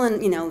we're all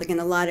in, you know, like in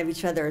a lot of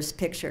each other's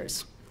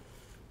pictures.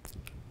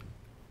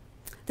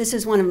 This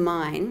is one of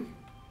mine.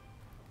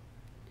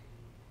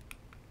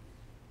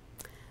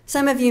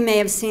 Some of you may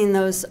have seen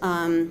those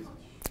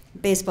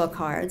baseball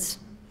cards.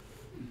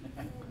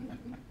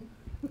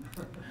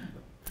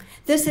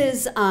 This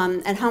is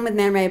At Home with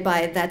Man Ray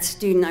by that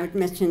student I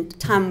mentioned,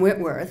 Tom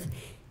Whitworth.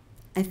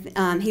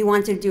 He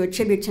wanted to do a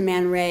tribute to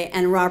Man Ray,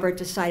 and Robert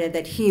decided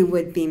that he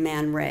would be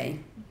Man Ray.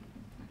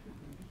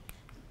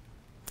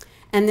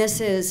 And this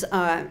is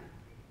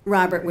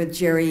Robert with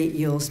Jerry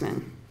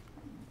Uelsman.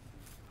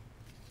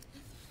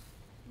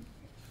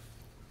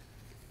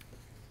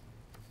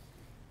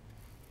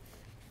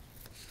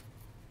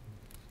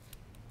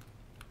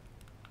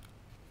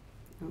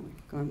 Oh,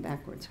 going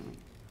backwards.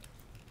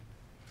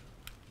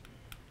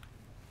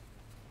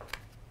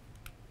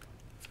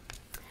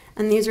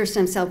 And these are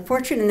some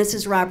self-portrait, and this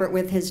is Robert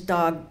with his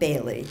dog,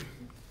 Bailey.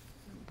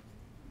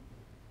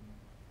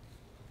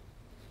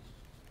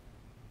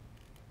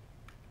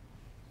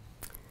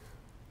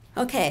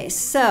 Okay,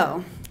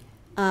 so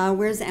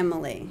where's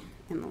Emily?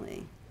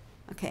 Emily,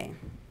 okay.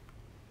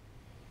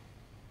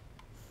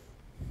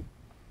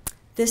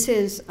 This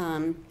is,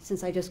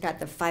 since I just got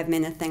the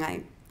 5-minute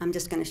thing, I'm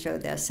just going to show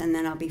this, and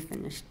then I'll be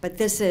finished. But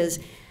this is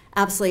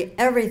absolutely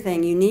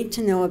everything you need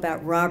to know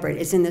about Robert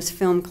is in this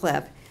film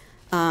clip.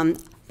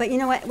 But you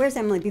know what? Where's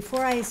Emily?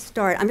 Before I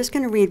start, I'm just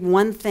going to read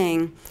one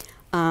thing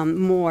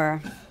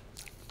more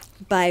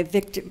by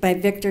Victor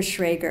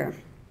Schrager,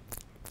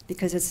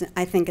 because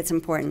I think it's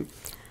important.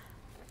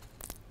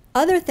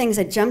 Other things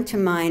that jumped to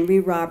mind,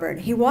 read Robert.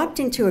 He walked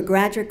into a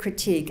graduate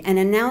critique and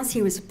announced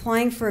he was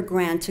applying for a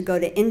grant to go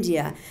to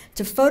India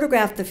to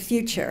photograph the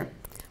future,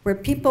 where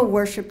people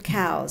worship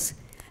cows.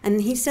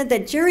 And he said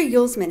that Jerry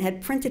Yulesman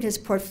had printed his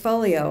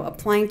portfolio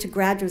applying to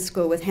graduate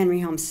school with Henry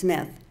Holmes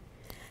Smith.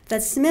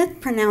 That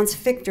Smith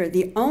pronounced Fichter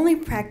the only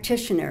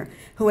practitioner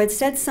who had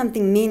said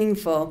something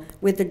meaningful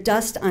with the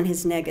dust on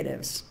his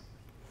negatives.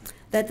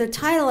 That the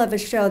title of a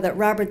show that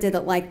Robert did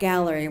at Light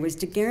Gallery was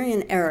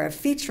Daguerrean Era,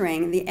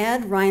 featuring the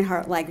Ed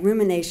Reinhardt-like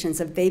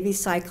ruminations of baby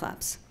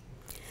Cyclops.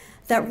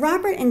 That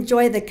Robert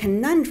enjoyed the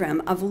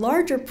conundrum of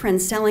larger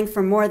prints selling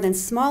for more than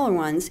smaller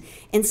ones,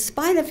 in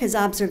spite of his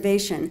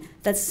observation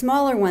that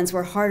smaller ones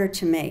were harder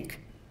to make.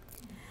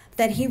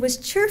 That he was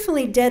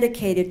cheerfully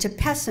dedicated to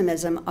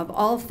pessimism of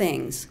all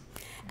things,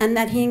 and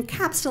that he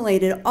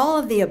encapsulated all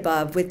of the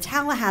above with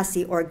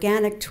Tallahassee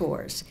organic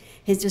tours,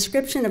 his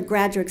description of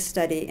graduate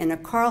study in a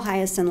Carl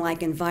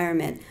Hiaasen-like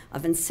environment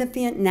of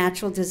incipient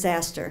natural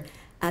disaster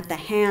at the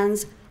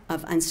hands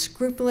of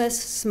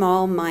unscrupulous,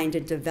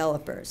 small-minded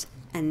developers.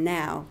 And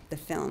now the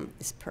film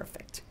is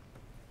perfect.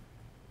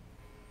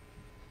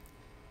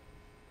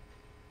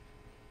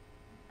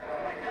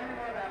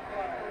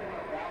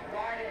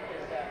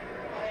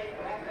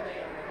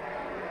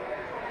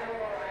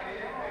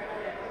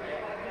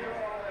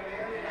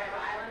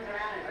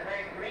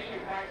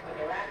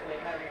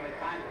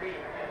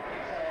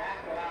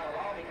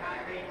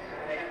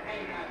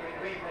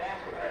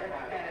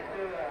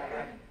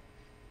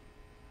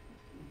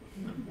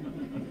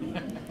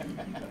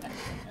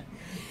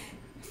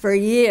 For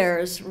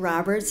years,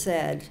 Robert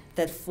said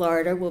that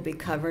Florida will be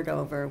covered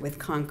over with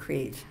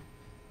concrete,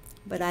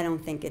 but I don't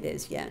think it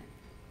is yet.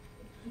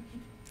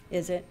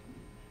 Is it?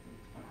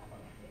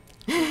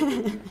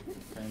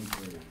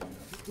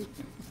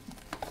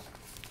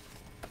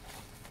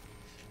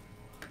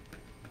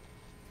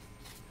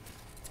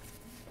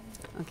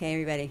 Okay,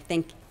 everybody,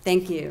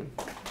 thank you.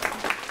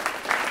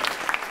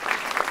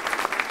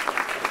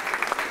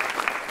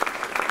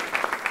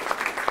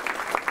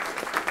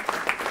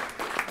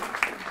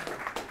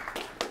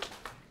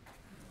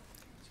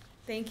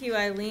 Thank you,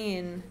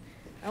 Eileen.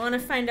 I want to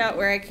find out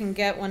where I can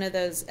get one of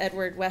those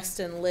Edward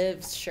Weston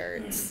Lives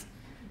shirts.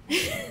 We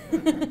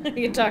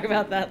can talk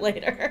about that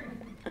later.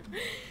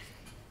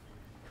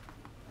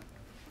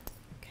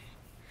 Okay.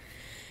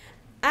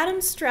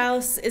 Adam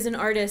Straus is an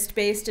artist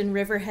based in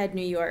Riverhead,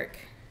 New York.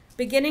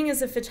 Beginning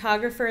as a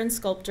photographer and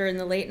sculptor in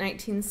the late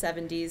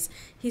 1970s,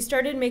 he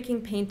started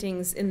making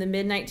paintings in the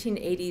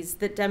mid-1980s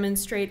that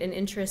demonstrate an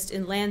interest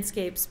in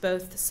landscapes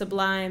both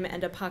sublime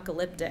and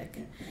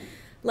apocalyptic.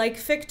 Like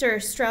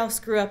Fichter, Straus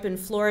grew up in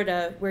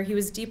Florida, where he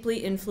was deeply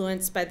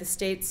influenced by the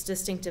state's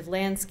distinctive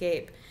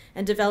landscape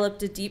and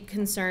developed a deep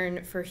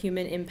concern for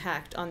human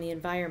impact on the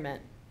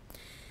environment.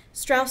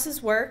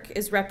 Straus's work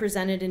is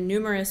represented in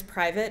numerous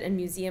private and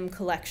museum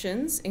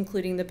collections,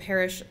 including the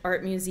Parrish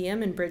Art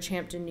Museum in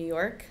Bridgehampton, New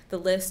York, the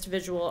List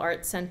Visual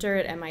Arts Center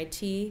at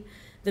MIT,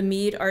 the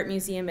Mead Art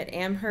Museum at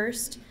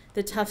Amherst,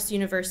 the Tufts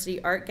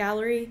University Art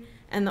Gallery,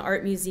 and the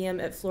Art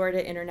Museum at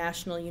Florida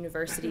International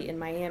University in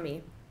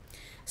Miami.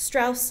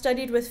 Straus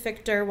studied with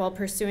Fichter while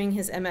pursuing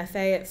his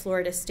MFA at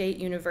Florida State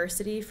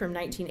University from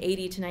 1980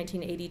 to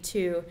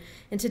 1982,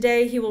 and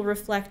today he will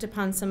reflect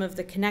upon some of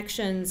the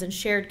connections and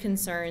shared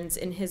concerns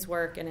in his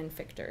work and in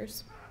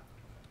Fichter's.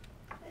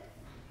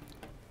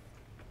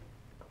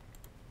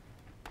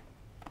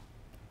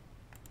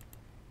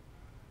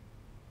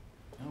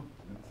 Oh,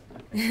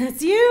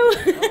 That's you!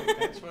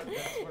 that's what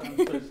I'm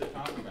supposed to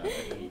talk about.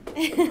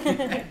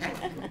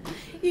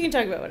 You can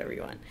talk about whatever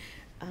you want.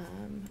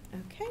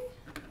 Okay.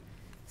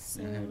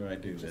 So And how do I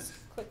do just this?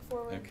 click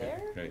forward Okay,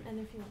 there, great. and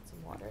if you want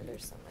some water,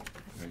 there's some right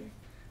behind Great. you.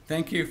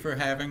 Thank you for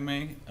having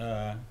me.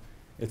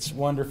 It's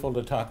wonderful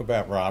to talk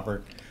about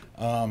Robert.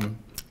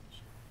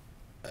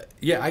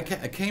 Yeah, I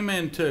came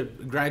into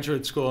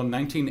graduate school in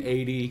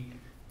 1980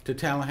 to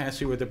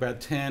Tallahassee with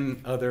about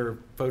 10 other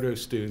photo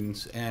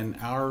students, and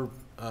our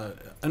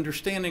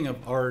understanding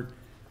of art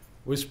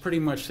was pretty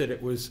much that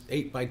it was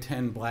 8 by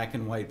 10 black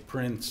and white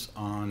prints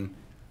on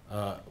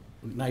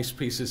nice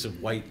pieces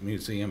of white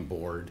museum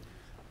board.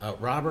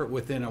 Robert,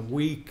 within a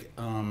week,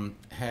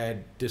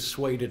 had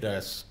dissuaded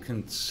us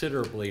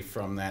considerably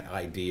from that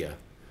idea.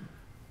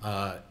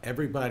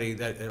 Everybody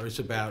that there was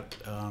about,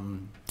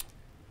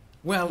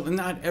 well,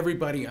 not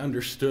everybody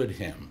understood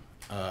him.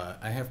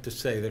 I have to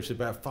say, there's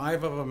about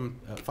five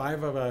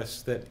of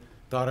us that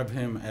thought of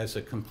him as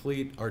a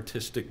complete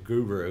artistic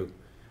guru,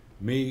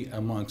 me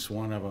amongst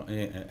one of them,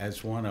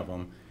 as one of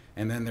them,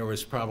 and then there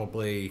was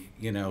probably,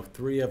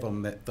 3 of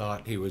them that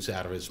thought he was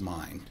out of his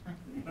mind.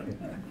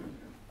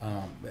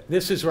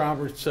 This is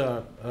Robert's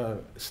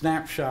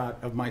snapshot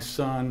of my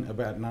son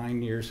about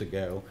 9 years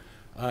ago.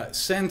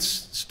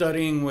 Since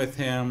studying with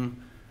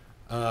him,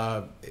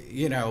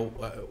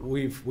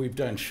 we've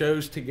done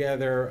shows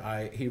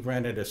together. He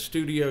rented a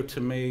studio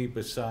to me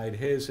beside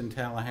his in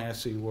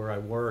Tallahassee where I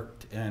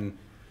worked, and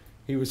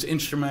he was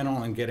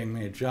instrumental in getting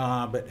me a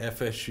job at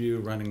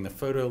FSU running the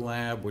photo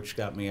lab, which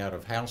got me out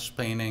of house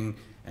painting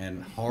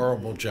and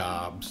horrible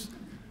jobs.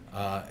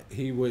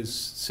 He was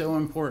so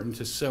important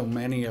to so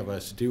many of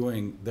us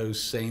doing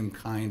those same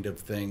kind of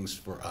things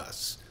for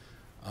us.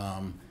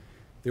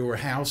 There were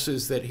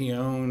houses that he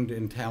owned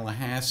in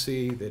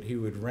Tallahassee that he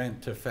would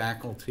rent to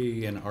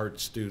faculty and art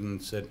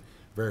students at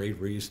very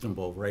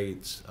reasonable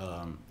rates.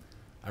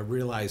 I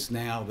realize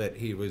now that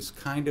he was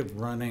kind of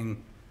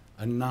running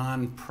a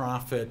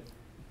non-profit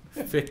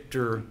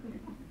Fichter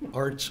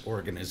arts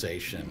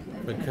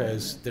organization,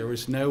 because there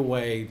was no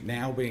way,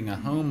 now being a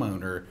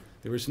homeowner,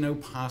 there was no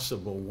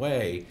possible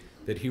way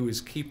that he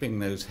was keeping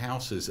those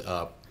houses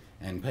up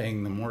and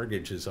paying the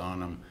mortgages on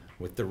them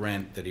with the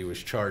rent that he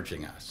was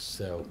charging us.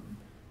 So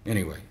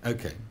anyway,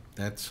 okay,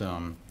 that's,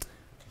 what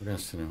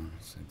else did I want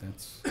to say?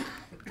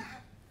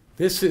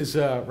 This is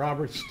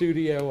Robert's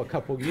studio a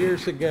couple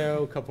years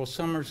ago, a couple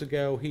summers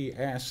ago. He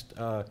asked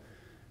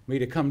me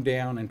to come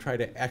down and try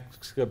to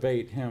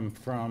excavate him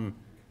from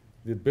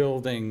the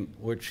building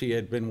which he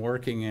had been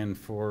working in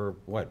for,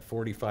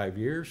 45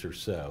 years or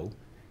so.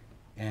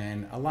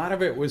 And a lot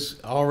of it was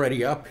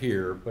already up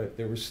here, but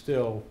there was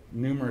still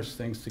numerous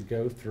things to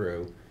go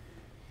through.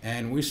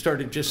 And we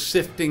started just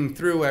sifting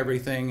through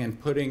everything and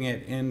putting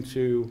it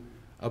into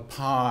a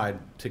pod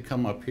to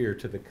come up here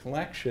to the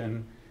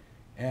collection.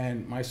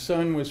 And my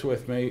son was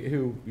with me,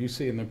 who you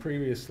see in the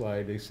previous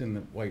slide, he's in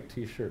the white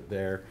t-shirt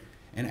there.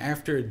 And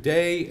after a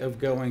day of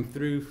going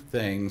through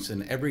things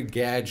and every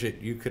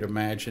gadget you could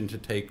imagine to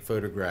take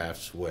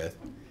photographs with,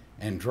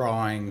 and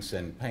drawings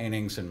and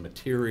paintings and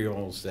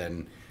materials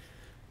and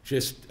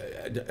just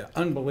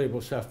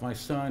unbelievable stuff, my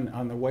son,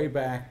 on the way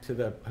back to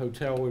the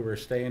hotel we were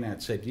staying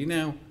at, said, you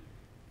know,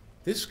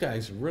 this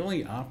guy's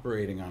really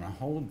operating on a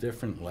whole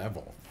different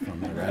level from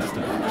the rest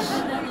of us.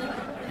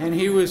 And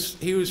he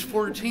was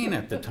 14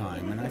 at the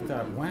time, and I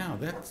thought, wow,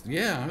 that's,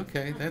 yeah,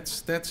 okay,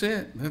 that's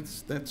it,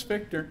 that's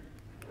Fichter.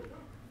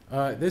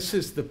 This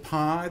is the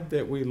pod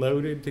that we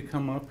loaded to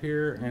come up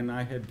here, and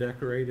I had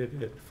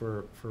decorated it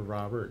for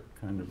Robert,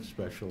 kind of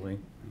specially,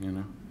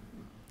 you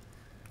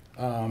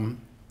know.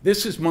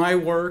 This is my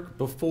work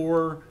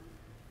before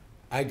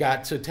I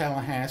got to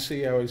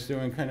Tallahassee. I was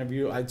doing kind of,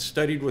 I'd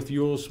studied with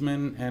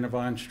Uelsmann and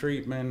Yvonne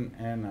Streetman,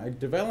 and I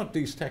developed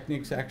these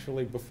techniques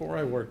actually before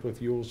I worked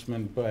with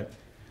Uelsmann, but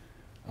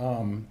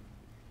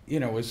you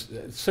know, was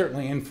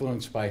certainly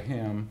influenced by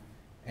him.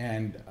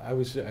 And I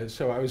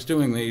was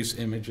doing these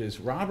images.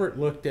 Robert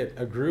looked at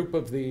a group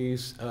of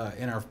these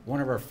in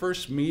one of our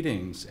first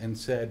meetings and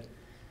said,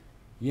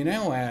 you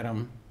know,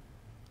 Adam,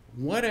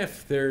 what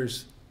if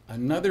there's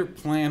another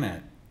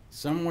planet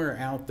somewhere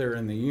out there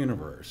in the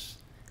universe,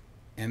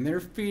 and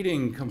they're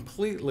feeding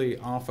completely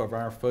off of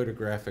our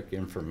photographic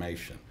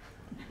information?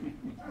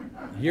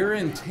 Your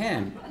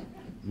intent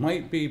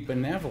might be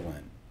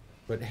benevolent,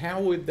 but how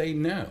would they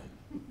know?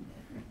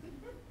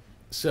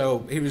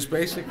 So he was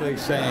basically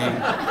saying,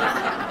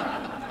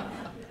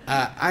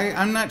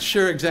 I'm not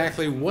sure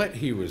exactly what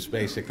he was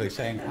basically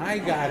saying. I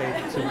got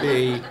it to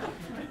be,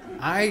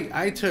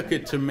 I took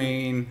it to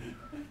mean,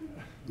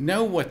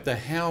 know what the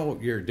hell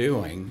you're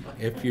doing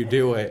if you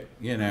do it,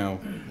 you know,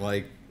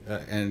 like,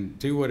 and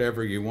do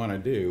whatever you want to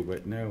do,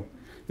 but no.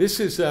 This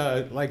is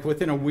like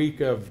within a week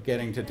of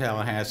getting to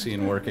Tallahassee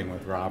and working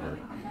with Robert.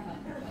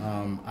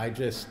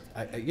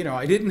 You know,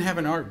 I didn't have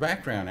an art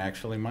background,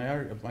 actually.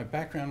 My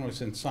background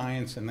was in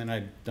science, and then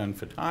I'd done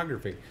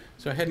photography.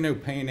 So I had no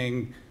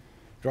painting,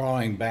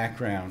 drawing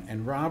background.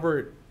 And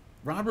Robert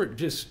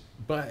just,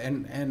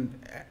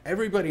 and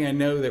everybody I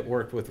know that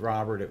worked with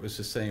Robert, it was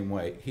the same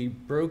way. He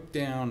broke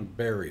down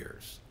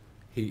barriers.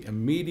 He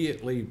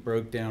immediately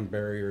broke down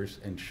barriers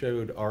and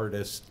showed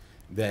artists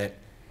that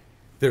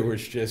there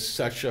was just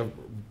such a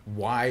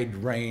wide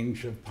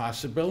range of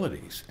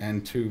possibilities,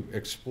 and to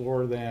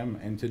explore them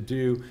and to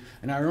do.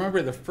 And I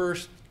remember the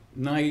first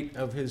night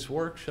of his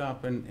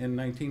workshop in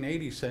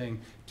 1980 saying,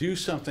 do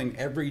something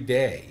every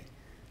day,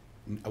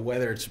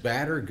 whether it's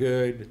bad or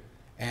good,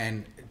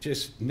 and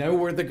just know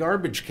where the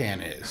garbage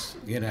can is,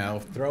 you know,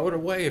 throw it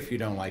away if you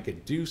don't like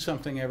it, do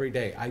something every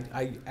day.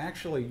 I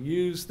actually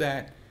used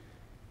that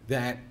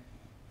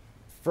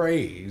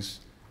phrase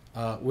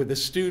with a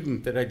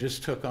student that I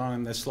just took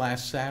on this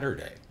last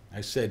Saturday.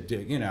 I said,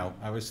 you know,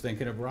 I was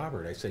thinking of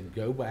Robert. I said,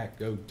 go back,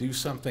 go do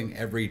something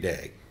every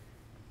day.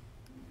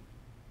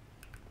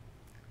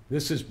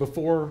 This is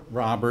before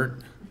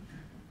Robert.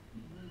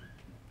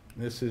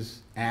 This is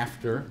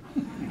after.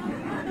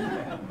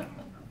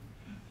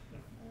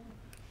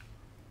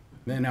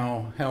 Then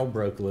all hell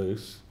broke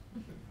loose.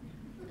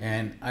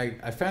 And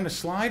I found a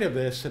slide of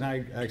this, and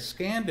I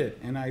scanned it,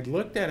 and I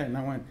looked at it, and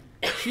I went,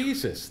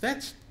 Jesus,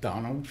 that's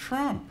Donald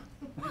Trump.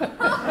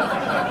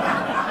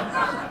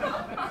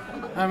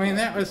 I mean,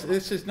 this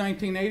is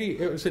 1980.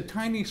 It was a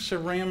tiny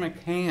ceramic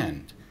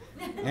hand.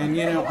 And,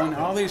 you know, on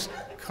all these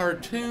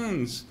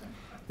cartoons,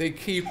 they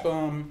keep,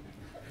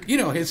 you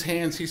know, his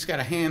hands, he's got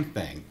a hand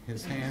thing.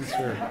 His hands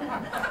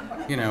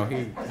are, you know,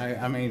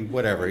 I mean,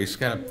 whatever, he's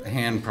got a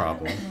hand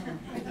problem.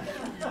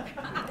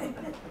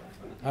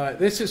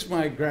 This is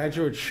my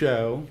graduate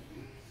show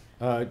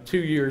 2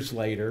 years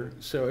later.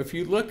 So if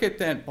you look at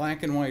that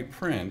black and white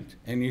print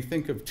and you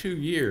think of 2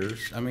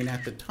 years, I mean,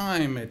 at the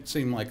time it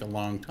seemed like a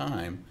long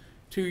time.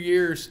 2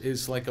 years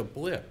is like a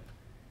blip.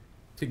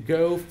 To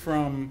go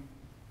from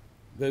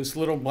those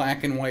little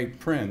black and white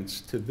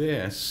prints to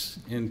this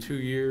in 2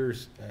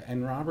 years,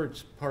 and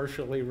Robert's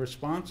partially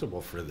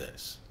responsible for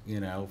this, you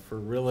know, for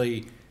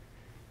really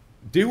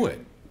do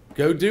it,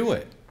 go do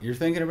it. You're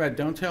thinking about,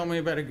 don't tell me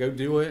about it, go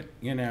do it,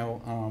 you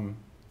know.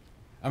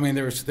 I mean,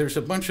 there's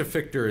a bunch of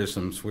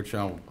Fichterisms, which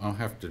I'll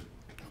have to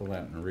pull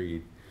out and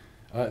read.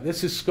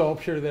 This is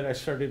sculpture that I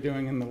started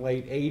doing in the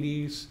late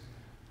 80s.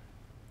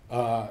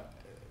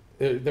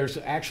 There's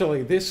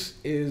actually, this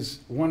is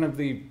one of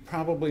the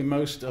probably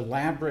most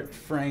elaborate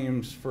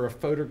frames for a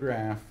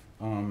photograph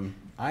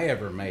I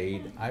ever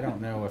made. I don't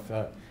know if,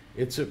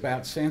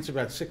 stands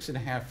about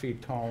 6.5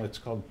 feet tall. It's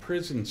called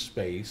Prison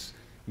Space.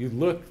 You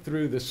look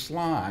through the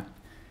slot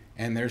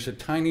and there's a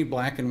tiny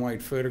black and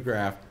white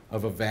photograph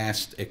of a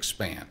vast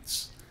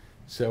expanse.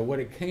 So what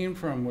it came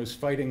from was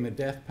fighting the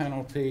death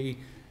penalty,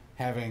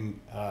 having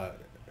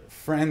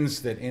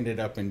friends that ended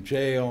up in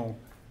jail.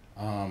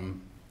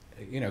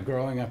 You know,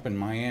 growing up in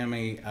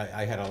Miami,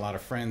 I had a lot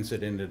of friends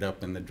that ended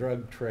up in the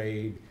drug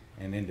trade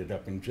and ended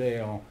up in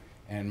jail.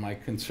 And my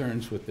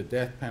concerns with the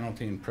death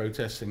penalty and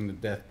protesting the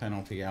death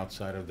penalty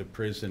outside of the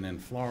prison in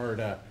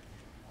Florida,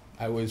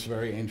 I was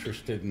very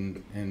interested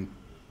in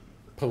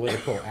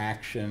political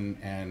action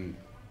and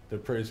the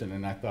prison.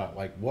 And I thought,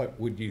 like, what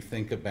would you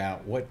think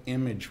about, what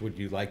image would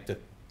you like to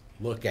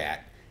look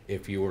at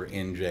if you were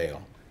in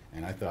jail?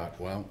 And I thought,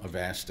 well, a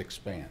vast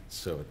expanse.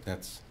 So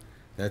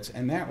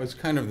and that was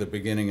kind of the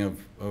beginning of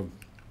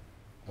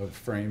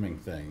framing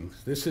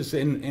things. This is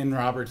in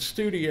Robert's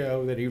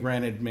studio that he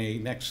rented me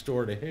next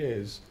door to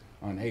his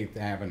on 8th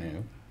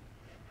Avenue.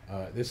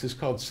 This is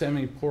called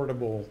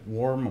Semi-Portable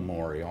War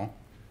Memorial.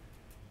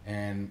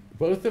 And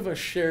both of us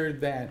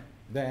shared that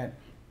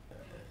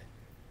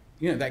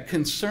you know, that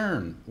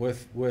concern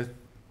with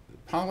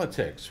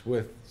politics,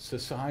 with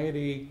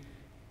society,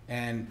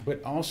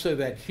 but also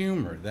that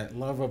humor, that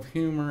love of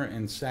humor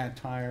and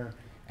satire.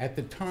 At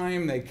the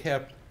time, they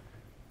kept,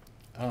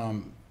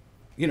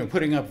 you know,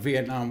 putting up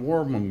Vietnam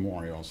War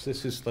memorials.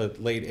 This is the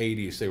late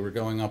 80s. They were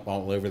going up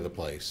all over the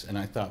place. And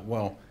I thought,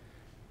 well,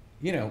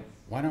 you know,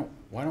 why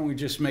don't we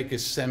just make a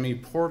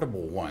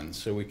semi-portable one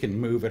so we can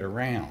move it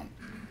around?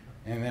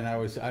 And then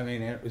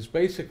it was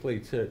basically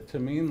to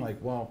mean like,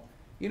 well,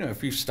 you know,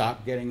 if you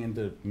stop getting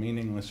into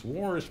meaningless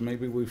wars,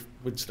 maybe we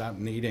would stop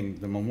needing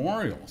the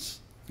memorials.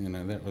 You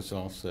know, that was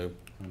also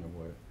kind of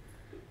what.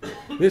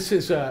 This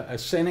is a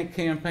Senate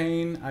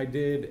campaign I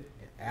did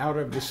out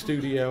of the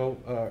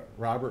studio.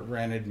 Robert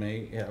rented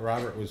me.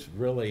 Robert was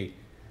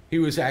he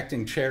was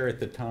acting chair at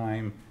the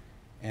time,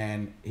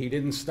 and he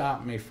didn't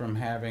stop me from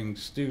having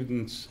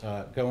students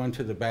go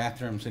into the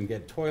bathrooms and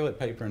get toilet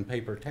paper and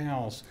paper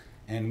towels,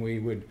 and we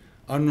would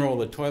unroll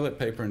the toilet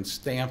paper and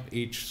stamp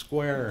each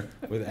square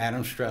with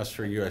Adam Straus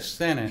for U.S.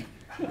 Senate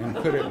and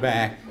put it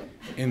back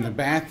in the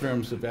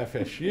bathrooms of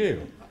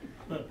FSU.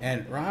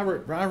 And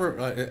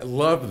Robert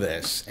loved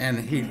this, and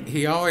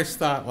he always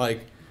thought,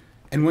 like,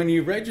 and when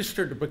you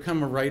register to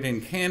become a write-in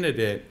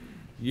candidate,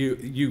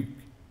 to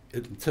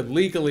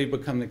legally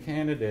become the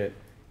candidate,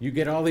 you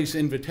get all these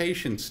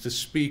invitations to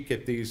speak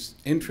at these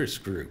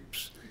interest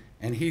groups.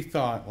 And he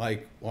thought,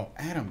 like, well,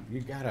 Adam,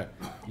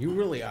 you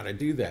really ought to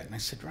do that. And I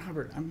said,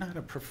 Robert, I'm not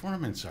a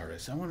performance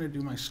artist. I want to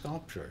do my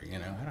sculpture, you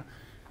know.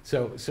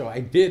 So I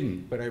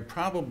didn't, but I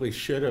probably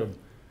should have.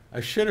 I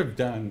should have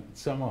done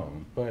some of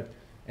them, but.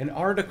 An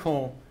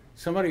article,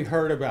 somebody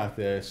heard about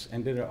this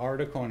and did an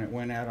article, and it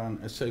went out on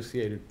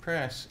Associated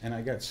Press, and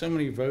I got so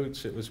many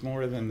votes, it was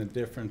more than the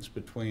difference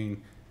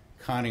between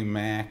Connie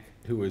Mack,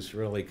 who was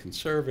really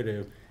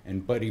conservative,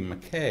 and Buddy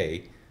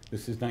McKay,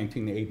 this is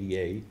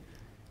 1988,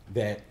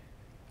 that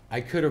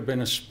I could have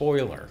been a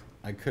spoiler.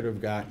 I could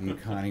have gotten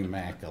Connie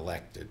Mack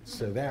elected.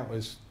 So that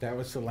was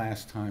the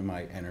last time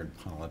I entered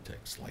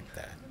politics like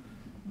that.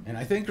 And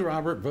I think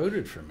Robert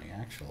voted for me,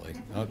 actually.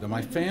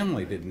 My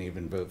family didn't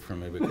even vote for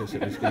me because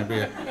it was going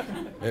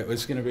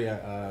to be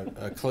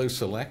a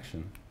close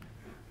election.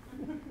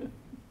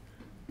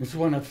 This is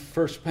one of the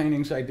first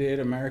paintings I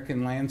did,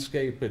 American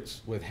landscape.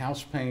 It's with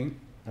house paint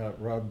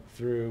rubbed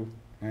through,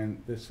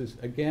 and this is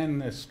again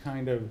this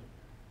kind of.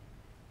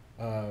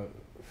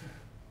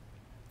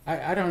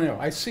 I don't know.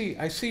 I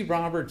see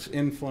Robert's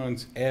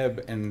influence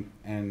ebb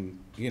and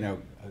you know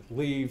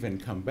leave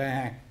and come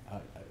back.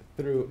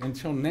 Through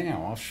until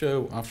now. I'll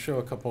show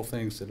a couple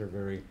things that are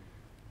very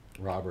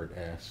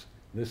Robert-esque.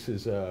 This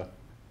is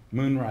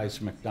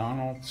Moonrise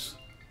McDonald's.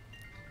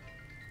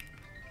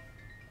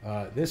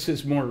 This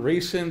is more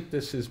recent.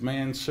 This is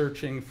Man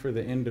Searching for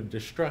the End of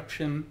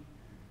Destruction.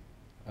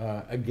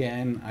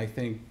 Again, I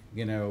think,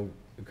 you know,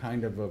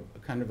 kind of a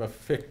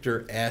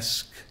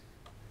Fichter-esque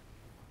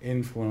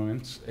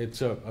influence.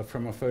 It's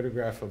from a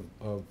photograph of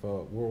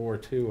World War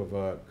II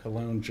of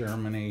Cologne,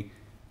 Germany,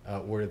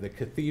 where the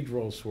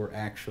cathedrals were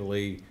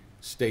actually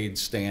stayed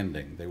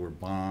standing. They were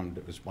bombed.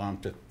 It was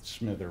bombed to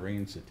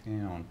smithereens, the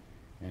town,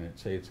 and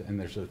and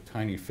there's a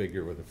tiny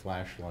figure with a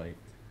flashlight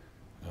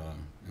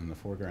in the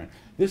foreground.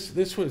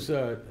 This was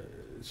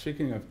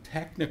speaking of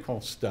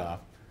technical stuff.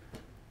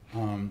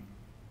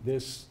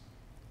 This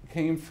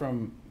came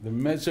from the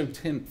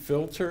mezzotint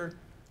filter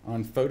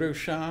on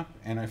Photoshop,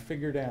 and I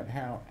figured out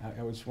how.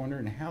 I was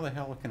wondering, how the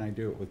hell can I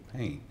do it with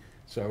paint?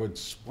 So I would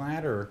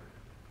splatter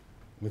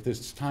with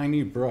this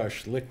tiny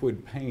brush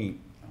liquid paint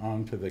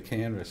onto the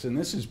canvas. And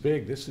this is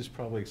big. This is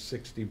probably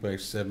 60 by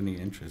 70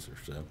 inches or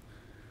so.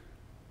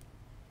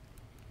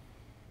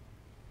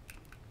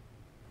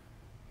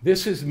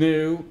 This is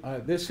new. I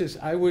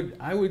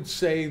would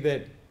say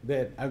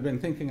that I've been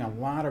thinking a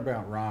lot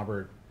about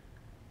Robert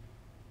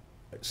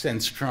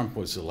since Trump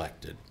was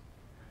elected.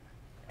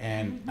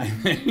 And I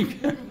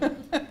think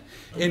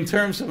in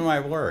terms of my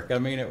work, I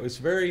mean, it was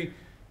very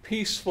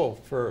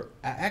peaceful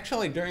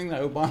actually during the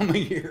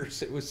Obama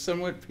years, it was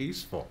somewhat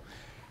peaceful.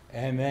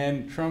 And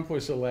then Trump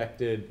was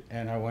elected,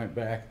 and I went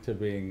back to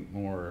being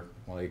more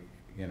like,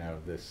 you know,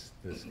 this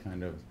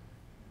kind of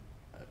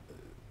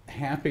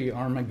happy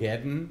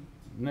Armageddon,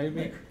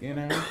 maybe, you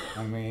know?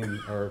 I mean,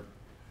 or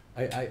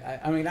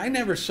I mean, I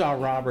never saw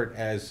Robert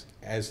as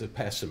a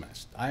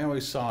pessimist. I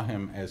always saw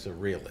him as a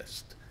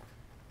realist,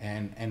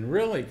 and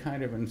really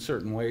kind of in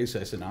certain ways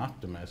as an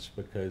optimist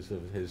because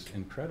of his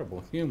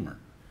incredible humor.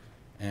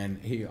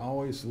 And he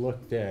always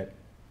looked at,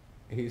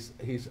 he's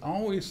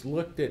always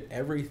looked at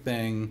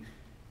everything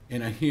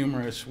in a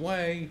humorous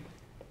way,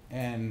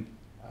 and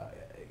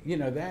you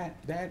know,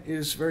 that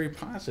is very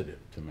positive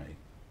to me.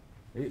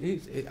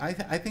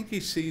 I think he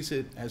sees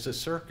it as a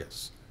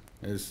circus,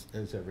 as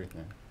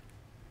everything.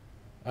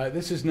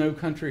 This is No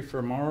Country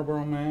for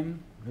Marlboro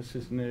Men. This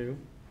is new.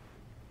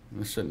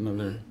 This is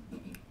another.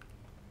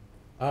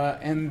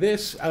 And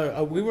this,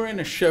 we were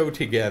in a show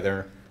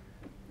together.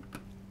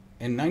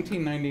 In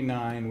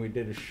 1999, we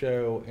did a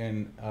show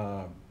in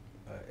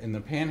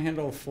the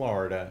Panhandle of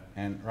Florida,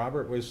 and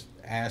Robert was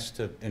asked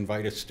to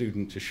invite a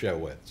student to show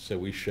with, so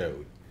we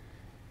showed.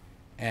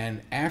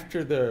 And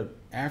after the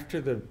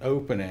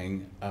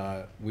opening,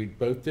 we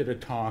both did a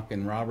talk,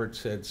 and Robert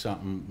said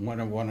something,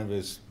 one of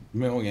his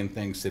million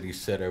things that he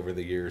said over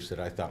the years that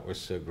I thought was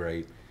so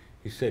great.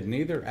 He said,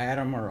 "Neither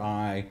Adam or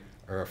I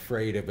are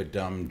afraid of a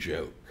dumb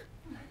joke."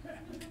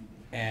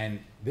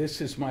 And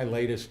this is my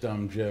latest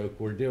dumb joke.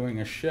 We're doing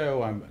a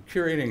show. I'm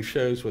curating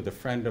shows with a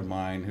friend of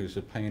mine who's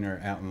a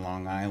painter out in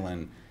Long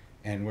Island,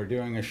 and we're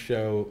doing a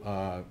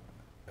show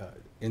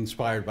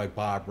inspired by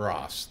Bob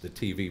Ross, the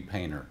TV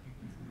painter,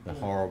 the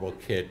horrible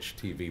kitsch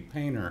TV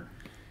painter.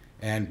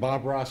 And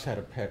Bob Ross had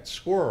a pet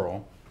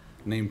squirrel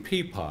named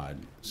Peapod.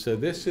 So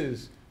this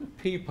is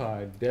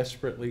Peapod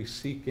desperately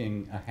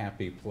seeking a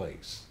happy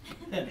place.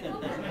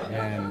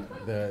 And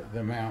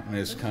the mountain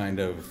is kind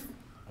of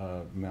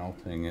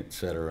melting,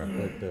 etc.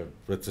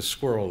 But the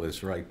squirrel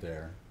is right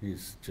there.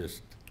 He's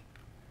just.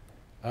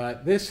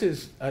 This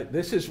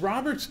is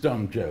Robert's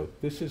dumb joke.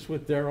 This is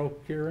with Daryl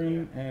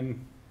Kieran,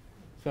 and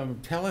so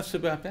tell us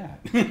about that.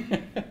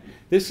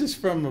 This is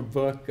from a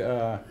book,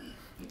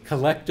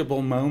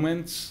 Collectible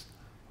Moments,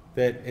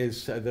 that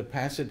is the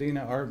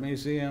Pasadena Art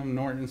Museum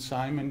Norton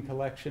Simon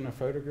collection of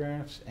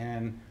photographs,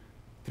 and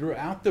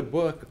throughout the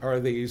book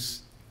are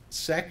these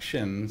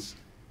sections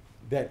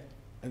that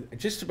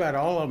just about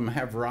all of them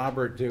have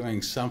Robert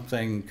doing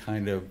something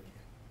kind of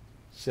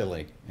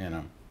silly in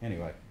them.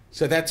 Anyway,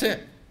 so that's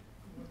it.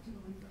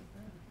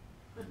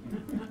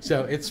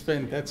 So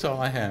that's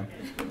all I have.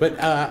 But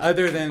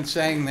other than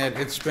saying that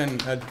it's been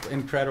an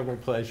incredible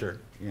pleasure,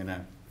 you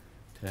know,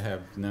 to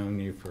have known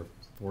you for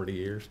 40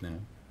 years now.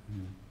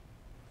 Yeah.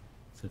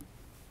 So,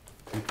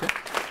 okay.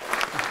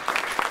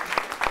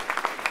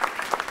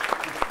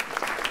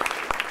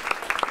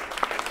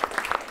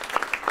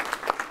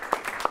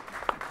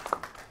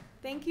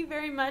 Thank you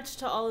very much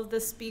to all of the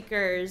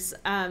speakers.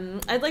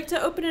 I'd like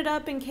to open it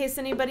up in case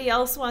anybody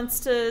else wants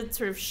to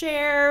sort of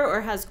share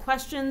or has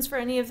questions for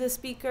any of the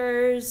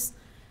speakers.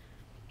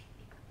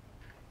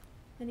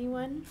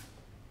 Anyone?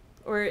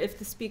 Or if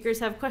the speakers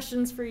have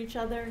questions for each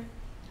other?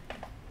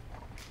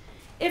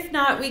 If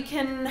not, we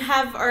can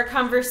have our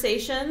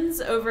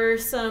conversations over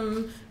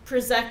some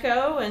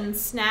Prosecco and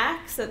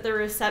snacks at the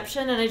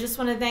reception. And I just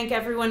want to thank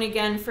everyone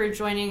again for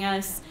joining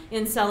us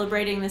in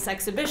celebrating this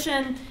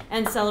exhibition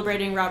and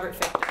celebrating Robert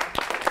Fichter.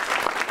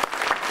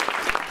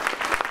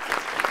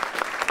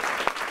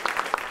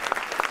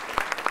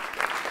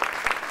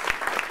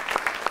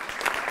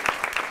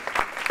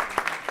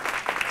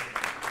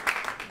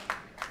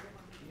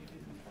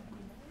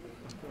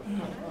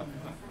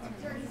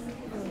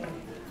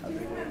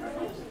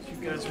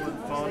 You guys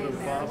weren't fond of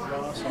Bob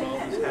Ross and all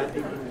his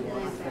happy,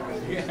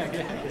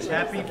 his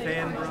happy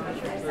fan brush.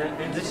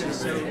 This is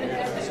so.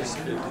 It's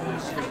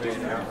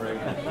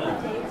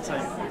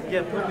like,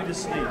 yeah, put me to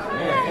sleep. I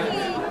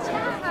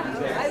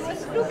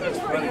was looking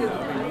for you.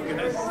 You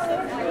guys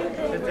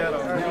hit that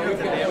on. Hit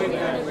the nail on the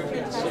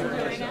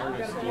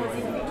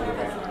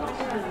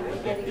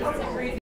head.